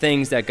the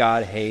things that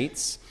God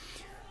hates.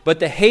 But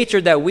the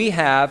hatred that we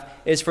have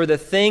is for the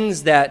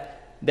things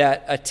that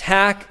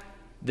attack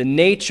the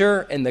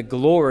nature and the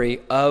glory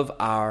of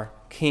our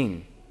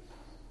King.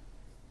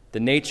 The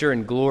nature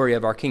and glory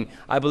of our King.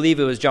 I believe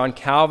it was John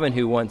Calvin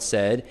who once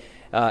said,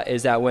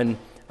 is that when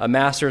a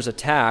master is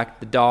attacked,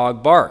 the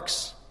dog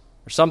barks,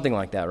 or something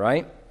like that,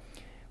 right?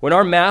 When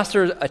our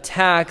master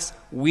attacks,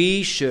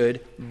 we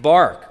should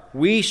bark.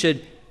 We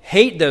should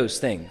hate those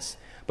things.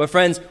 But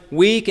friends,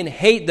 we can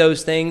hate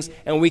those things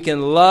and we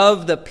can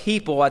love the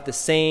people at the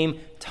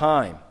same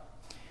time.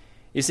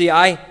 You see,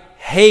 I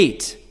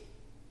hate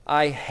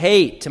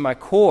to my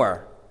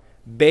core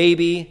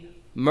baby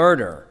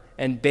murder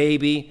and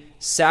baby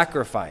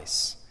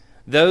sacrifice.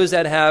 Those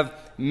that have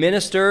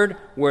ministered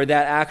where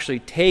that actually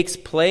takes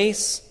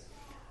place,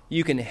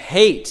 you can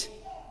hate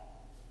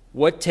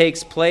what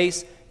takes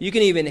place. You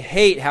can even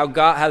hate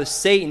how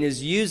Satan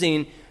is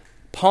using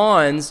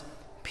pawns,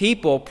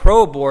 people,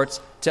 pro-aborts,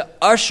 to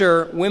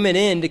usher women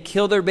in to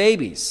kill their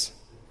babies.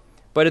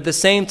 But at the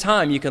same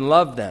time, you can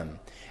love them.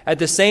 At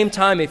the same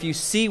time, if you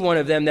see one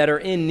of them that are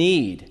in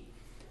need,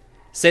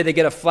 say they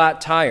get a flat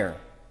tire,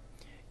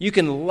 you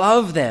can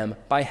love them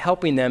by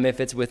helping them if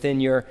it's within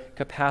your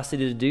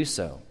capacity to do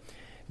so.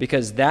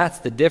 Because that's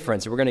the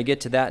difference. We're going to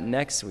get to that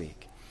next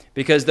week.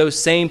 Because those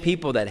same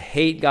people that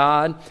hate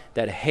God,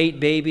 that hate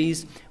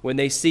babies, when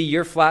they see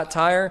your flat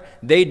tire,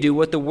 they do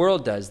what the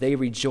world does. They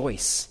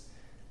rejoice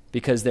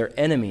because their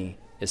enemy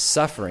is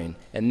suffering.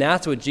 And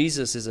that's what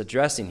Jesus is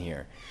addressing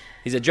here.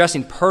 He's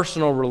addressing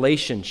personal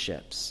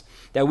relationships.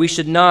 That we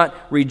should not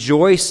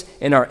rejoice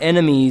in our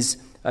enemies'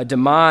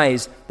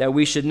 demise, that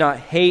we should not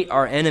hate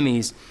our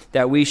enemies,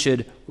 that we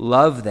should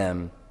love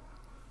them.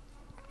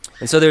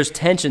 And so there's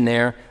tension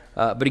there,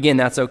 but again,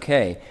 that's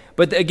okay.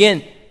 But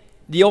again,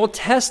 the Old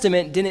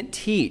Testament didn't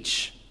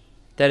teach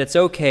that it's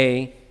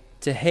okay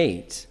to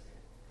hate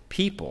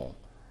people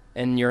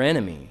and your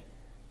enemy.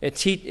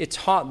 It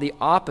taught the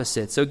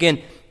opposite. So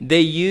again,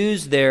 they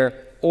used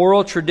their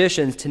oral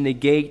traditions to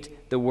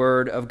negate the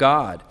Word of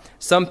God.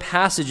 Some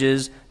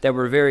passages that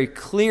were very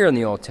clear in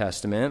the Old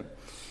Testament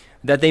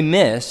that they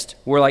missed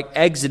were like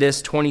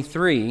Exodus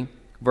 23,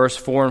 verse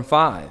 4 and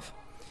 5.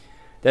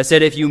 That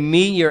said, if you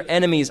meet your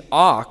enemy's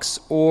ox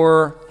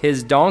or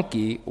his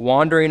donkey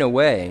wandering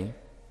away,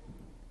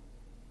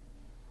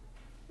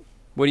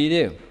 what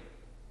do?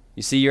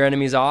 You see your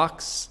enemy's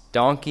ox,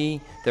 donkey,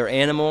 their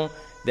animal,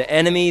 the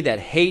enemy that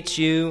hates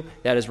you,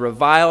 that has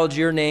reviled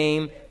your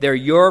name, they're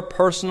your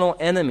personal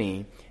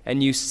enemy,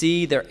 and you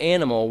see their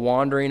animal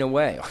wandering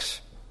away.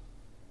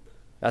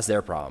 That's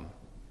their problem.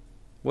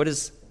 What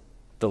does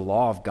the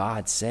law of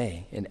God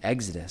say in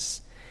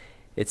Exodus?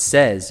 It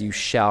says, you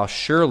shall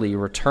surely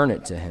return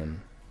it to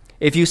him.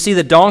 If you see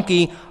the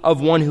donkey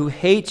of one who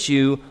hates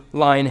you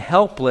lying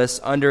helpless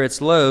under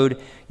its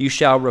load, you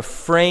shall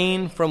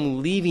refrain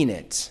from leaving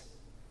it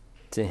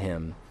to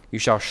him. You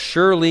shall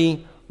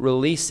surely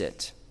release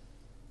it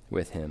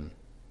with him.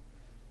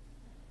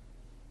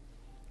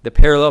 The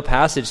parallel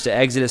passage to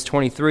Exodus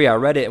 23, I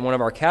read it in one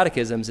of our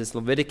catechisms. It's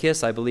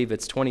Leviticus, I believe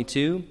it's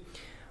 22.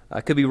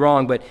 I could be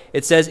wrong, but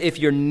it says, if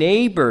your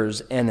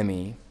neighbor's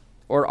enemy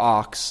or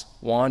ox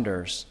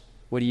wanders,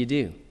 what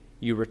do?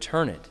 You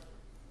return it.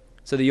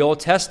 So the Old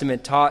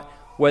Testament taught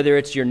whether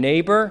it's your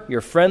neighbor,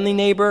 your friendly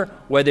neighbor,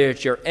 whether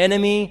it's your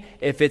enemy,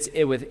 if it's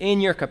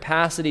within your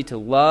capacity to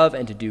love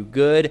and to do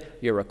good,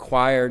 you're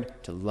required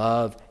to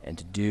love and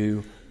to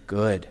do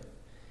good.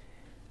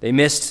 They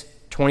missed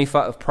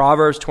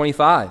Proverbs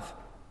 25,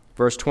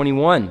 verse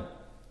 21.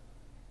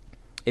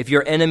 If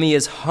your enemy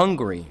is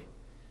hungry,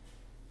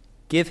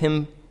 give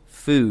him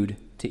food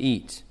to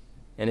eat.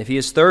 And if he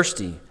is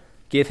thirsty,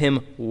 give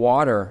him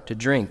water to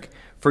drink.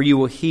 For you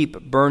will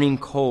heap burning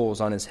coals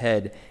on his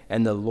head,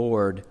 and the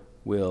Lord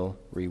will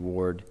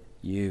reward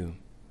you.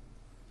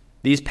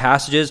 These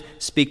passages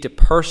speak to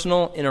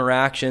personal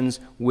interactions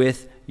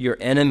with your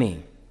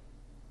enemy.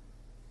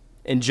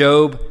 In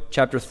Job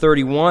chapter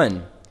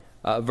 31,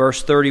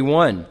 verse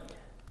 31,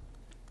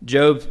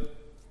 Job,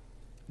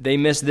 they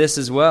miss this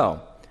as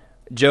well.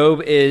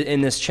 Job,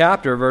 in this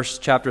chapter,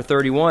 chapter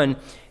 31,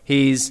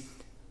 he's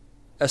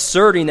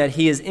asserting that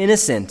he is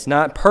innocent,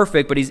 not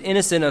perfect, but he's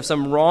innocent of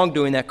some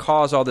wrongdoing that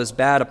caused all this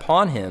bad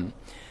upon him.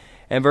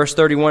 And verse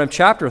 31 of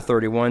chapter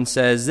 31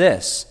 says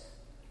this,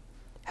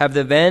 Have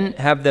the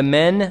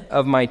men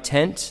of my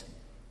tent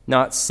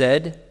not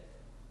said,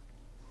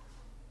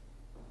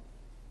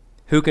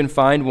 who can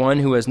find one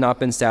who has not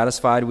been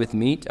satisfied with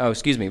meat?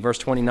 Verse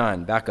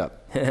 29, back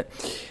up.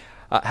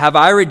 Have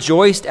I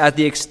rejoiced at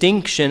the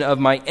extinction of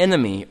my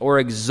enemy, or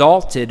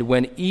exulted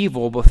when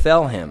evil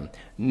befell him?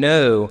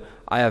 No,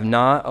 I have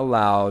not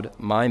allowed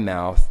my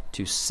mouth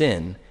to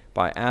sin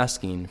by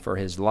asking for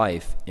his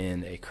life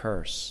in a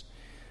curse.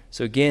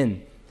 So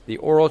again, the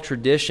oral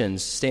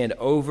traditions stand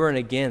over and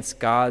against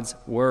God's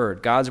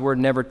word. God's word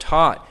never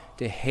taught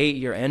to hate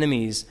your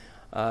enemies.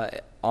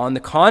 On the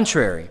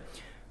contrary,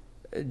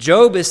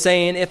 Job is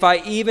saying, if I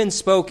even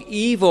spoke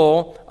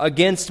evil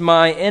against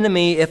my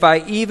enemy, if I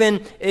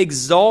even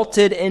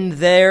exulted in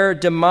their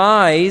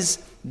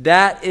demise,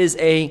 that is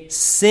a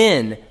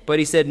sin. But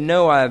he said,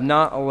 no, I have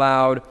not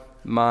allowed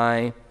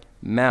my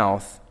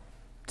mouth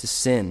to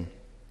sin.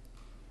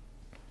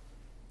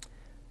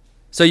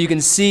 So you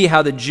can see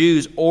how the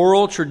Jews'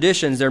 oral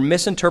traditions, their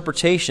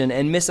misinterpretation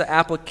and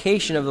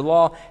misapplication of the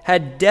law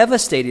had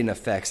devastating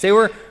effects. They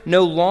were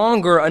no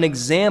longer an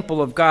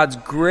example of God's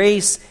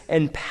grace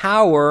and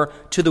power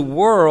to the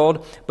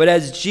world, but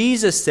as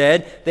Jesus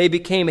said, they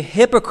became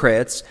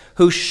hypocrites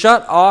who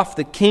shut off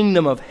the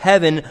kingdom of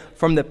heaven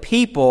from the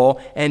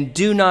people and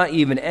do not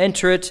even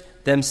enter it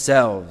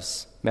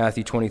themselves.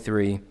 Matthew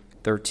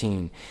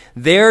 23:13.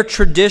 Their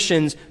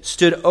traditions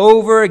stood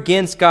over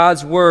against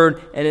God's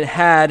word, and it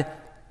had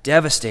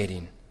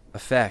devastating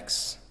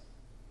effects.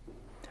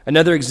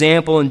 Another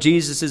example in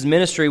Jesus'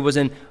 ministry was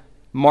in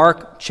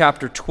Mark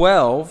chapter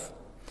 12.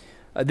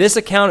 This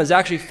account is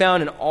actually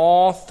found in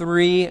all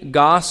three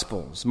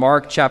Gospels.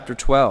 Mark chapter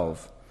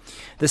 12.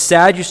 The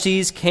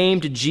Sadducees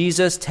came to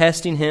Jesus,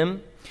 testing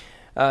him.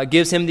 They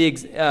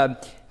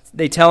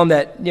tell him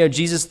that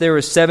Jesus, there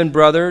were 7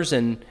 brothers,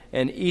 and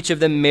each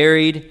of them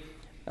married.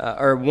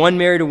 Or one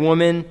married a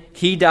woman,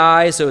 he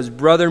dies, so his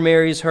brother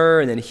marries her,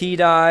 and then he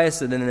dies,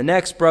 so then the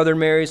next brother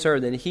marries her,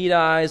 then he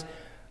dies,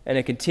 and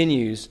it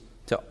continues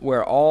to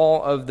where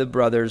all of the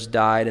brothers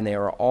died, and they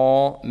are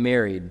all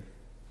married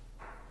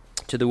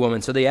to the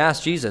woman. So they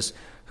asked Jesus,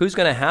 who's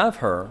going to have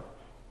her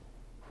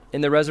in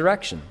the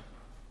resurrection?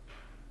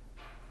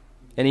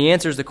 And he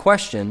answers the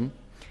question,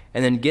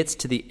 and then gets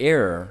to the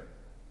error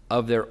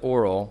of their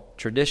oral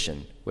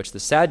tradition, which the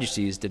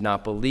Sadducees did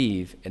not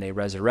believe in a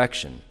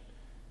resurrection.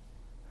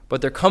 But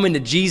they're coming to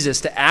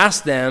Jesus to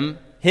ask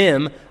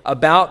him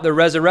about the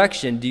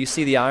resurrection. Do you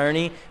see the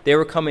irony? They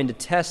were coming to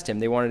test him.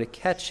 They wanted to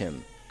catch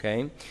him.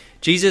 Okay?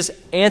 Jesus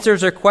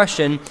answers their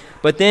question,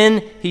 but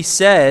then he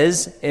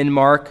says in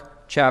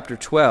Mark chapter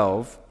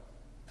 12,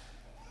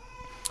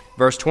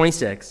 verse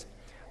 26,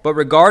 but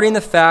regarding the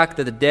fact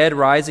that the dead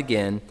rise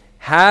again,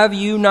 have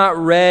you not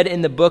read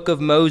in the book of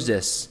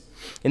Moses,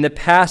 in the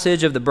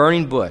passage of the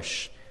burning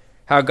bush,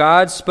 how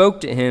God spoke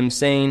to him,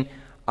 saying,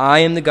 I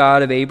am the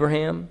God of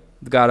Abraham,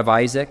 the God of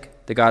Isaac,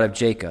 the God of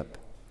Jacob.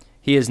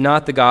 He is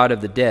not the God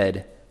of the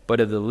dead, but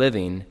of the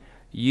living.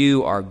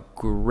 You are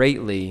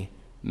greatly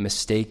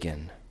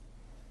mistaken.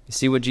 You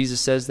see what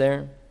Jesus says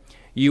there?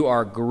 You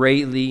are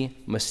greatly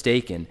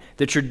mistaken.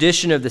 The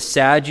tradition of the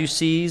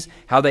Sadducees,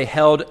 how they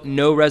held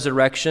no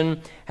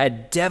resurrection,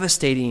 had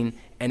devastating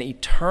and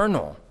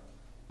eternal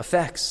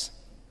effects.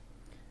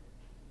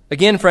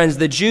 Again, friends,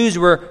 the Jews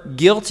were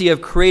guilty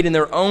of creating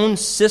their own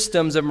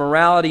systems of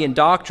morality and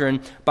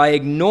doctrine by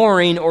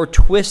ignoring or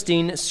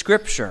twisting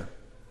Scripture.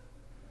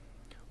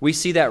 We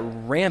see that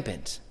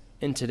rampant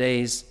in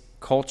today's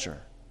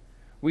culture.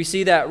 We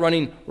see that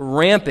running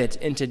rampant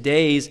in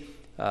today's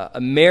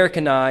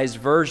Americanized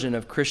version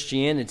of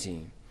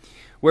Christianity,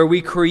 where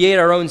we create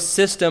our own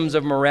systems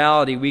of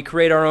morality. We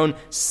create our own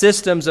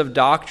systems of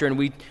doctrine.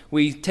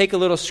 We take a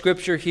little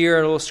Scripture here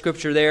and a little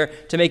Scripture there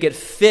to make it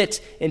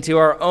fit into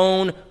our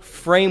own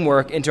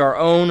framework, into our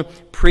own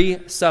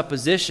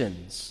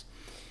presuppositions.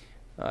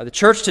 The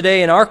church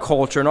today in our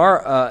culture,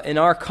 in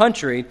our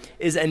country,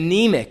 is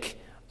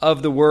anemic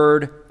of the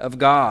Word of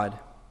God.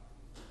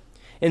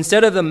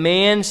 Instead of the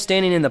man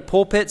standing in the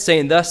pulpit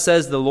saying, thus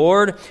says the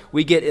Lord,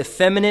 we get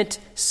effeminate,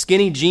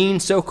 skinny jean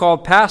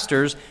so-called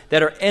pastors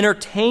that are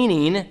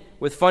entertaining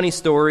with funny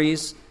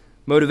stories,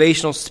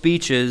 motivational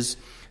speeches,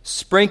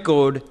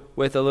 sprinkled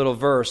with a little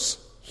verse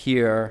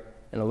here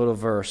and a little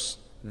verse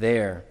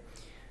there.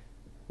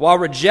 While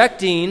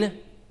rejecting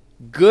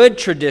good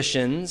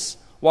traditions,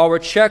 while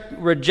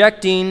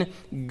rejecting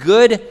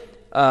good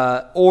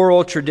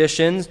oral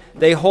traditions,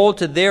 they hold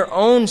to their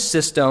own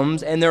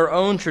systems and their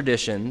own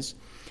traditions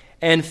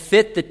and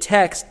fit the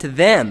text to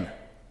them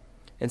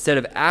instead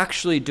of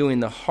actually doing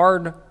the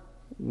hard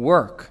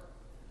work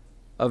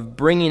of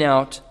bringing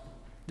out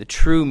the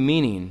true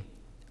meaning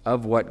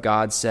of what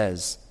God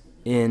says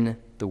in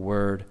the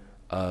Word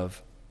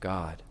of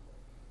God.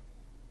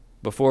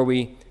 Before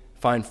we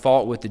find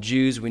fault with the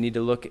Jews, we need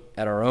to look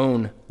at our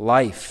own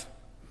life.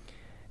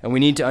 And we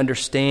need to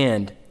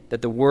understand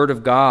that the Word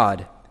of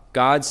God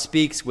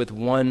speaks with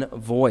one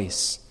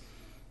voice.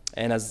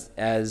 And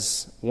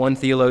as one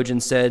theologian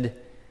said,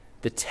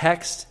 the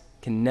text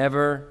can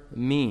never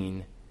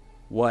mean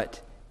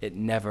what it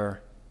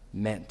never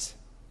meant.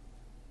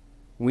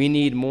 We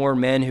need more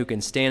men who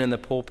can stand in the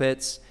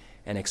pulpits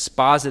and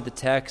exposit the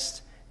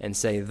text and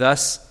say,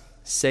 thus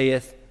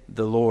saith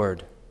the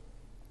Lord.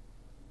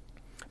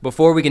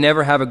 Before we can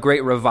ever have a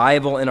great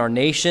revival in our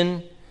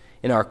nation,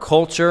 in our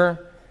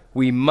culture,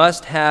 we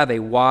must have a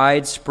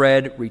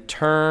widespread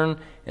return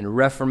and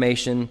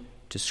reformation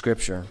to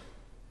Scripture.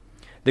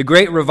 The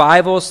great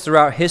revivals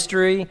throughout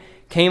history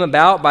came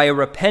about by a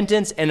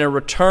repentance and a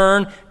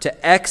return to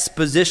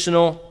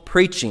expositional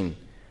preaching,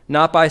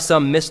 not by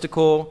some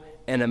mystical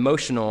and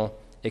emotional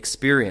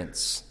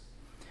experience.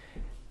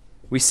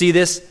 We see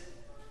this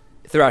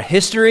throughout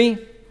history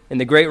in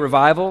the great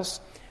revivals.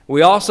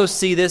 We also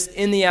see this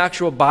in the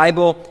actual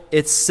Bible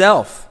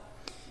itself.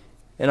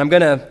 And I'm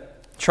going to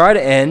try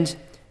to end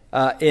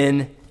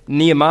in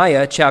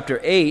Nehemiah chapter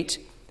 8.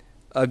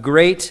 A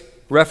great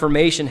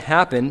reformation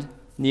happened.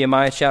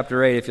 Nehemiah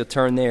chapter 8, if you'll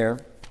turn there.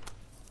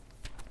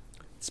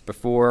 It's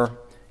before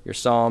your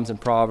Psalms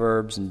and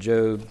Proverbs and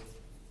Job.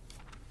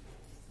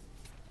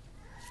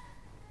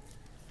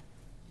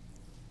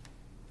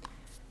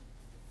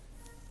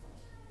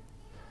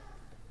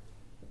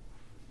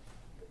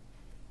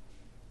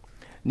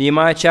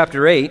 Nehemiah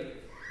chapter 8,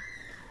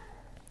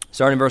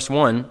 starting in verse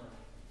 1.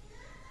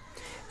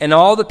 And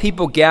all the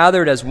people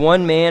gathered as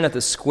one man at the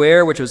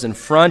square which was in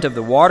front of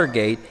the water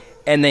gate,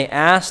 and they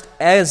asked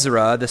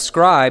Ezra the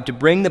scribe to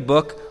bring the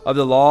book of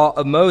the law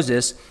of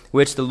Moses,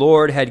 which the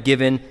Lord had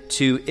given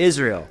to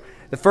Israel.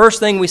 The first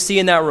thing we see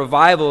in that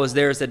revival is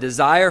there's a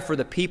desire for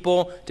the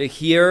people to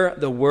hear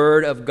the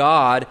word of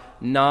God,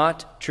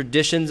 not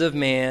traditions of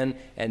man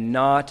and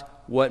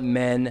not what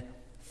men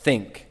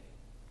think.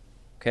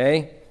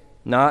 Okay?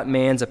 Not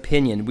man's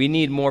opinion. We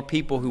need more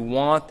people who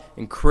want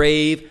and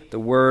crave the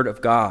word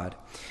of God.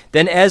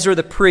 Then Ezra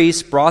the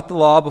priest brought the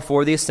law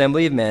before the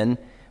assembly of men,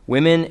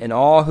 women, and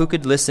all who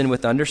could listen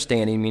with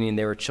understanding, meaning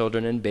they were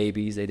children and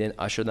babies. They didn't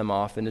usher them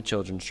off into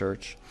children's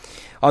church.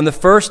 On the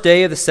first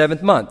day of the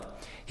 7th month,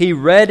 he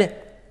read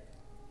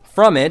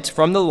from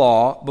the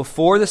law,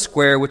 before the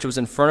square which was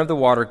in front of the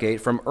water gate,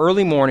 from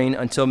early morning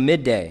until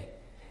midday,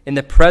 in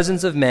the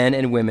presence of men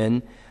and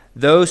women,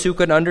 those who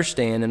could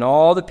understand, and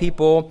all the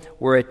people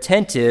were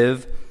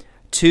attentive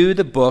to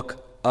the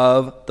book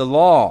of the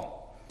law.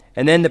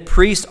 And then the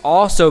priest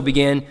also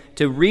began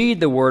to read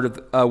the word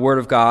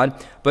of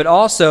God, but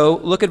also,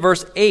 look at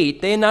verse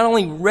 8, they not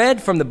only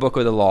read from the book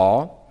of the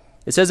law,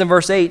 it says in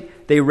verse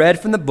 8, they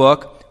read from the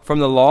book, from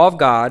the law of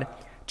God,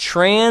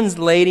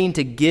 translating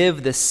to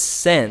give the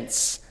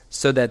sense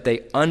so that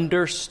they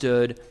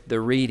understood the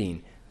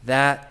reading.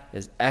 That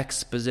is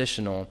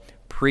expositional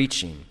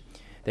preaching.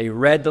 They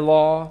read the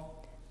law,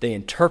 they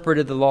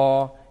interpreted the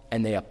law,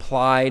 and they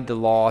applied the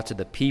law to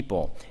the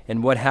people.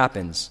 And what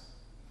happens?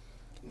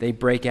 They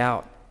break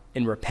out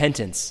in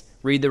repentance.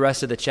 Read the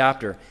rest of the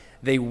chapter.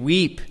 They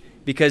weep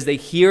because they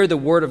hear the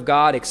word of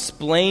God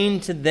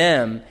explained to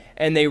them,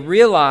 and they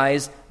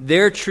realize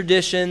their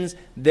traditions,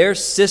 their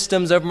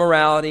systems of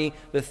morality,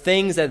 the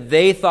things that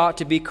they thought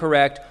to be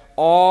correct,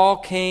 all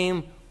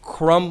came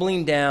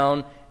crumbling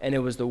down, and it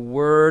was the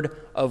word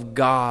of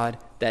God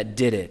that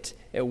did it.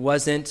 It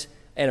wasn't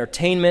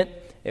entertainment.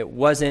 It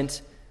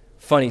wasn't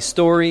funny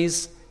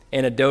stories,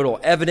 anecdotal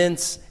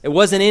evidence. It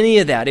wasn't any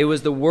of that. It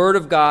was the Word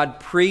of God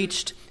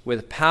preached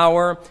with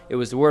power. It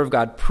was the Word of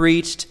God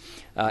preached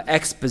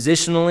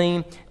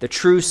expositionally. The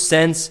true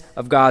sense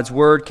of God's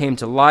Word came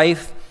to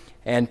life,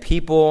 and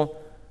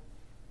people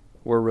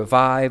were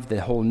revived,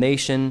 the whole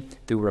nation,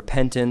 through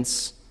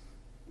repentance.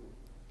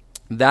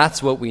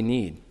 That's what we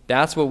need.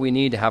 That's what we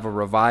need to have a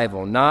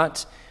revival,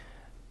 not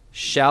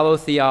shallow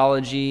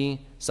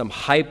theology, some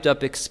hyped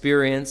up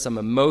experience, some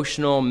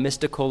emotional,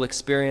 mystical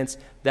experience.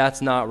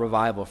 That's not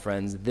revival,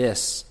 friends.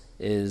 This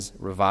is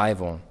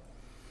revival.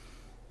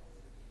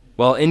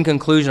 Well, in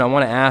conclusion, I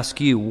want to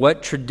ask you,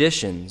 what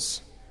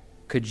traditions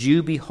could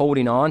you be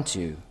holding on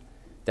to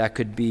that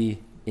could be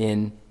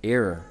in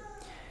error?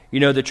 You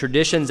know, the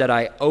traditions that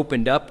I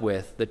opened up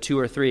with, the 2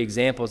 or 3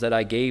 examples that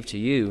I gave to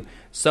you,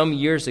 some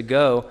years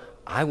ago,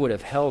 I would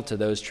have held to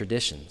those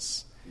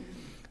traditions.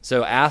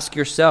 So ask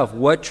yourself,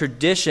 what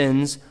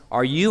traditions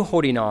are you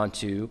holding on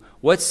to?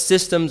 What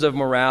systems of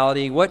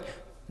morality, what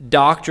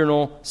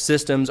doctrinal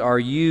systems are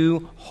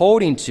you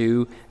holding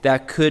to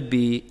that could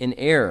be in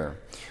error?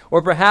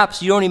 Or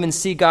perhaps you don't even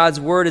see God's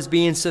word as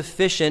being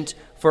sufficient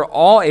for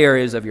all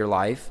areas of your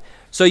life.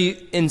 So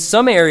in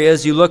some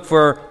areas you look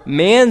for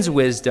man's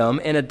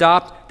wisdom and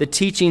adopt the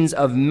teachings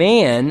of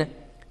man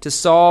to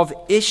solve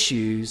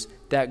issues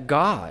that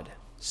God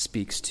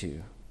speaks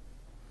to.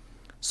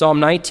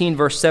 Psalm 19,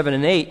 verse 7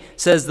 and 8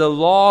 says, the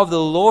law of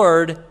the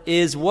Lord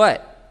is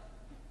what?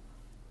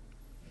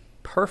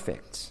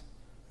 Perfect,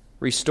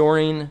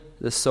 restoring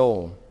the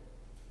soul.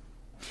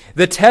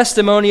 The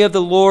testimony of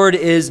the Lord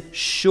is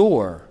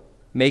sure,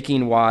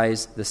 making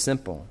wise the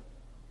simple.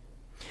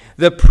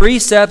 The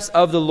precepts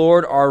of the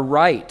Lord are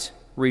right,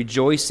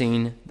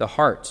 rejoicing the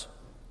heart.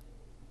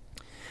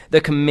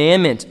 The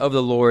commandment of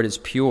the Lord is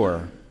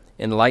pure,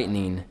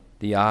 enlightening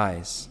the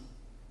eyes.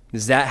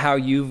 Is that how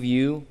you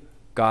view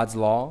God's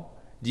law?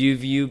 Do you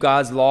view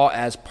God's law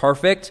as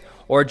perfect,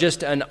 or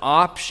just an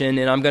option,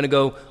 and I'm going to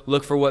go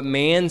look for what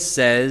man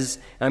says,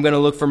 and I'm going to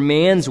look for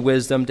man's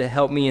wisdom to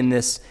help me in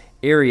this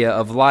area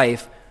of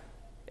life,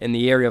 in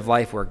the area of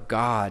life where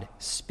God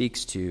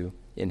speaks to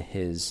in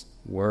his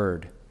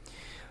word.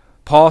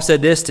 Paul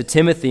said this to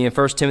Timothy in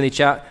 1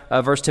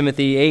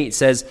 Timothy 8,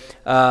 says,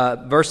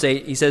 verse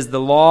 8, he says, "The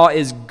law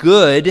is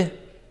good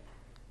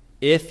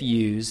if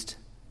used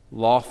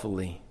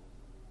lawfully."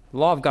 The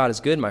law of God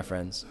is good, my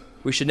friends.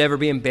 We should never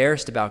be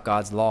embarrassed about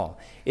God's law.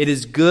 It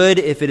is good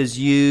if it is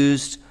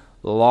used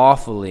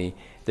lawfully.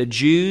 The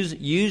Jews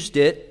used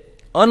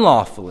it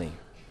unlawfully,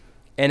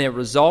 and it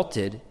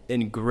resulted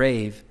in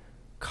grave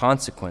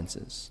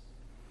consequences.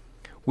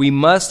 We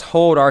must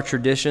hold our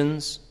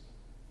traditions,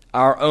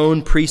 our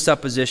own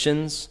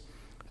presuppositions,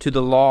 to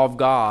the law of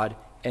God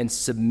and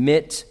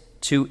submit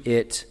to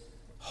it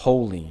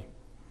wholly.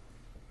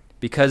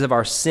 Because of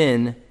our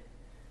sin,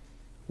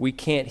 we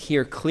can't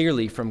hear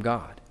clearly from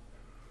God.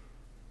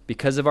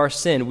 Because of our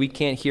sin, we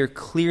can't hear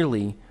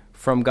clearly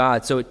from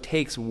God. So it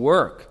takes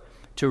work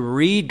to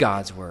read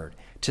God's word,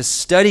 to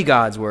study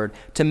God's word,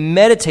 to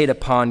meditate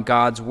upon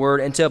God's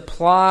word, and to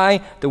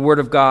apply the word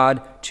of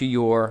God to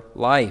your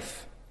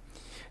life.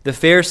 The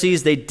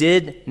Pharisees, they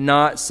did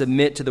not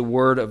submit to the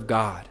word of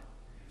God,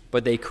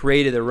 but they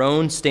created their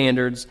own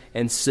standards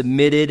and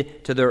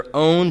submitted to their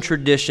own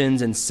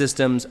traditions and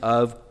systems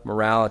of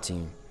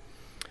morality.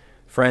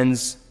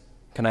 Friends,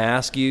 can I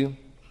ask you,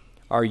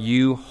 are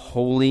you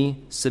wholly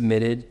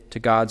submitted to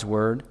God's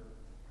word?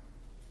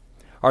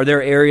 Are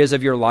there areas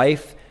of your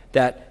life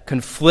that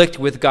conflict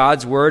with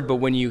God's word, but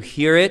when you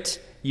hear it,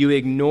 you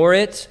ignore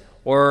it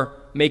or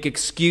make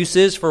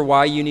excuses for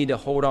why you need to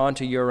hold on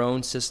to your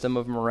own system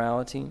of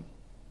morality?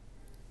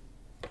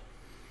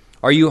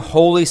 Are you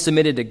wholly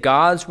submitted to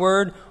God's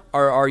word,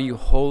 or are you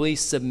wholly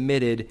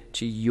submitted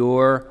to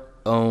your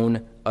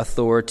own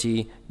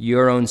authority,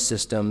 your own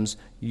systems,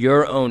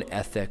 your own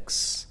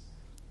ethics,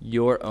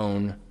 your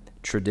own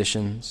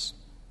traditions?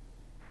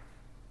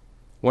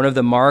 One of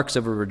the marks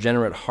of a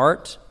regenerate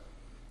heart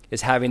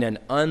is having an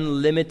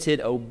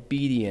unlimited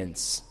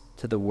obedience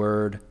to the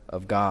word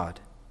of God.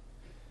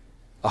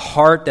 A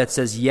heart that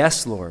says,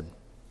 "Yes, Lord,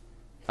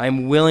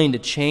 I'm willing to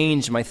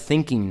change my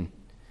thinking,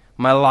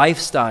 my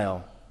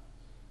lifestyle,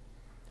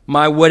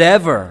 my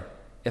whatever,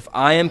 if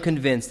I am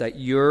convinced that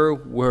your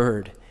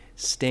word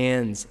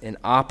stands in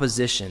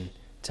opposition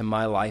to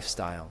my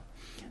lifestyle."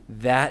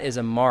 That is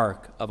a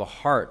mark of a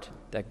heart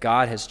that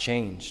God has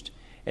changed.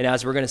 And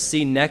as we're going to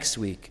see next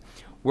week,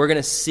 we're going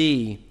to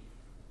see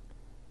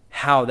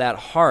how that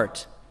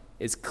heart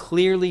is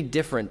clearly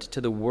different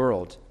to the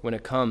world when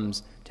it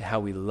comes to how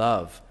we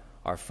love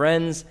our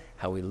friends,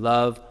 how we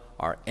love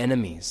our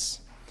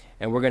enemies.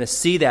 And we're going to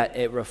see that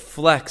it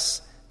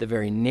reflects the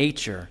very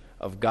nature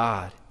of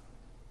God,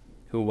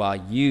 who while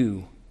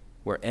you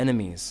were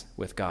enemies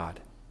with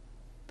God,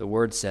 the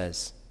word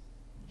says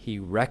he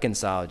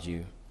reconciled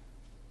you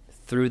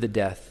through the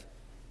death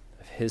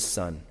of his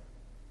Son,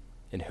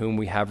 in whom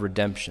we have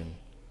redemption,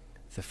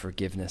 the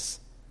forgiveness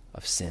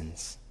of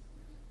sins.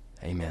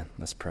 Amen.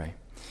 Let's pray.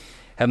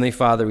 Heavenly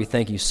Father, we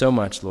thank you so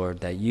much,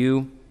 Lord, that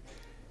you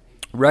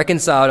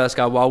reconciled us,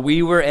 God, while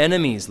we were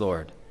enemies,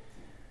 Lord.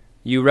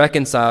 You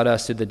reconciled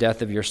us through the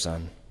death of your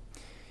Son.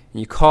 And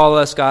you call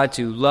us, God,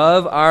 to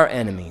love our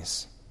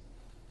enemies.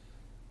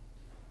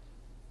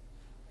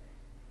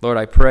 Lord,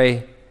 I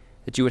pray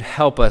that you would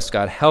help us,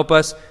 God. Help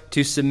us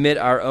to submit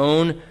our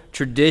own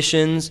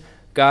traditions,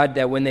 God,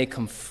 that when they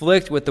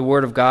conflict with the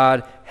Word of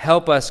God,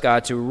 help us,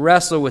 God, to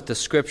wrestle with the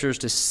Scriptures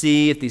to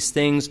see if these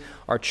things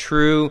are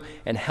true,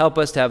 and help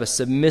us to have a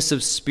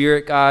submissive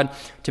spirit, God,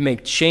 to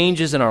make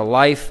changes in our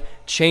life,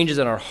 changes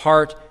in our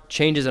heart,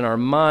 changes in our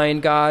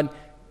mind, God,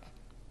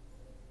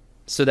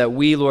 so that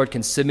we, Lord,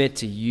 can submit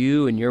to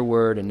you and your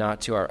Word and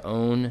not to our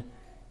own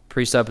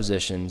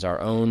presuppositions, our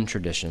own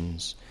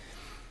traditions.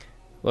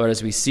 Lord,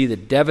 as we see the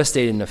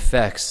devastating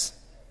effects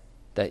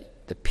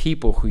that the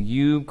people who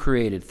you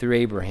created through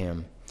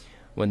Abraham,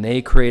 when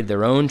they created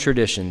their own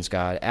traditions,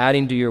 God,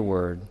 adding to your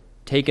word,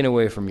 taking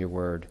away from your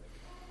word,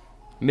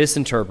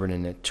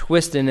 misinterpreting it,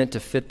 twisting it to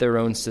fit their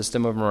own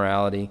system of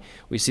morality,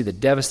 we see the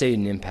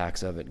devastating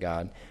impacts of it,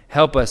 God.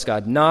 Help us,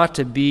 God, not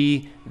to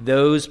be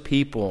those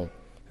people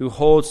who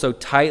hold so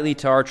tightly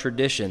to our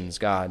traditions,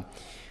 God,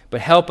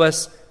 but help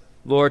us,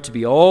 Lord, to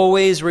be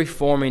always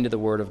reforming to the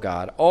Word of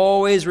God,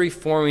 always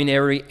reforming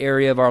every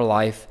area of our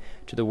life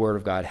to the Word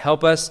of God.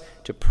 Help us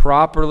to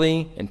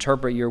properly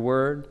interpret your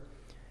Word.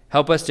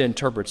 Help us to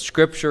interpret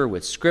Scripture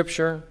with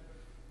Scripture.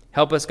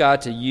 Help us,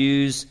 God, to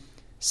use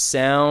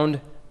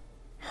sound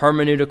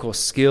hermeneutical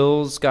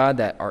skills, God,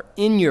 that are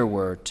in your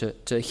Word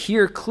to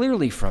hear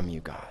clearly from you,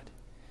 God.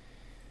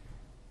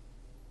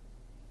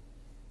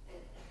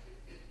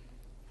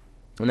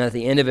 And at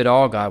the end of it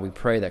all, God, we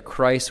pray that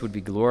Christ would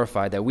be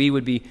glorified, that we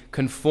would be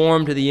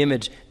conformed to the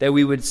image, that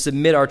we would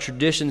submit our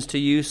traditions to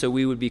you so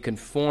we would be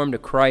conformed to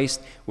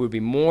Christ, we would be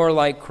more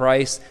like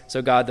Christ.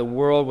 So, God, the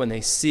world, when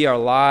they see our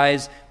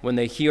lives, when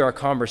they hear our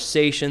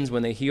conversations,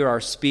 when they hear our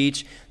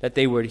speech, that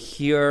they would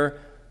hear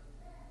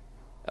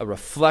a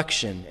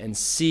reflection and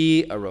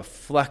see a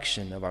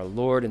reflection of our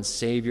Lord and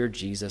Savior,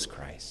 Jesus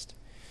Christ.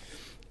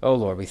 Oh,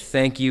 Lord, we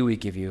thank you. We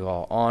give you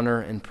all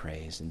honor and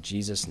praise. In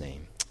Jesus'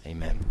 name,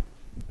 amen.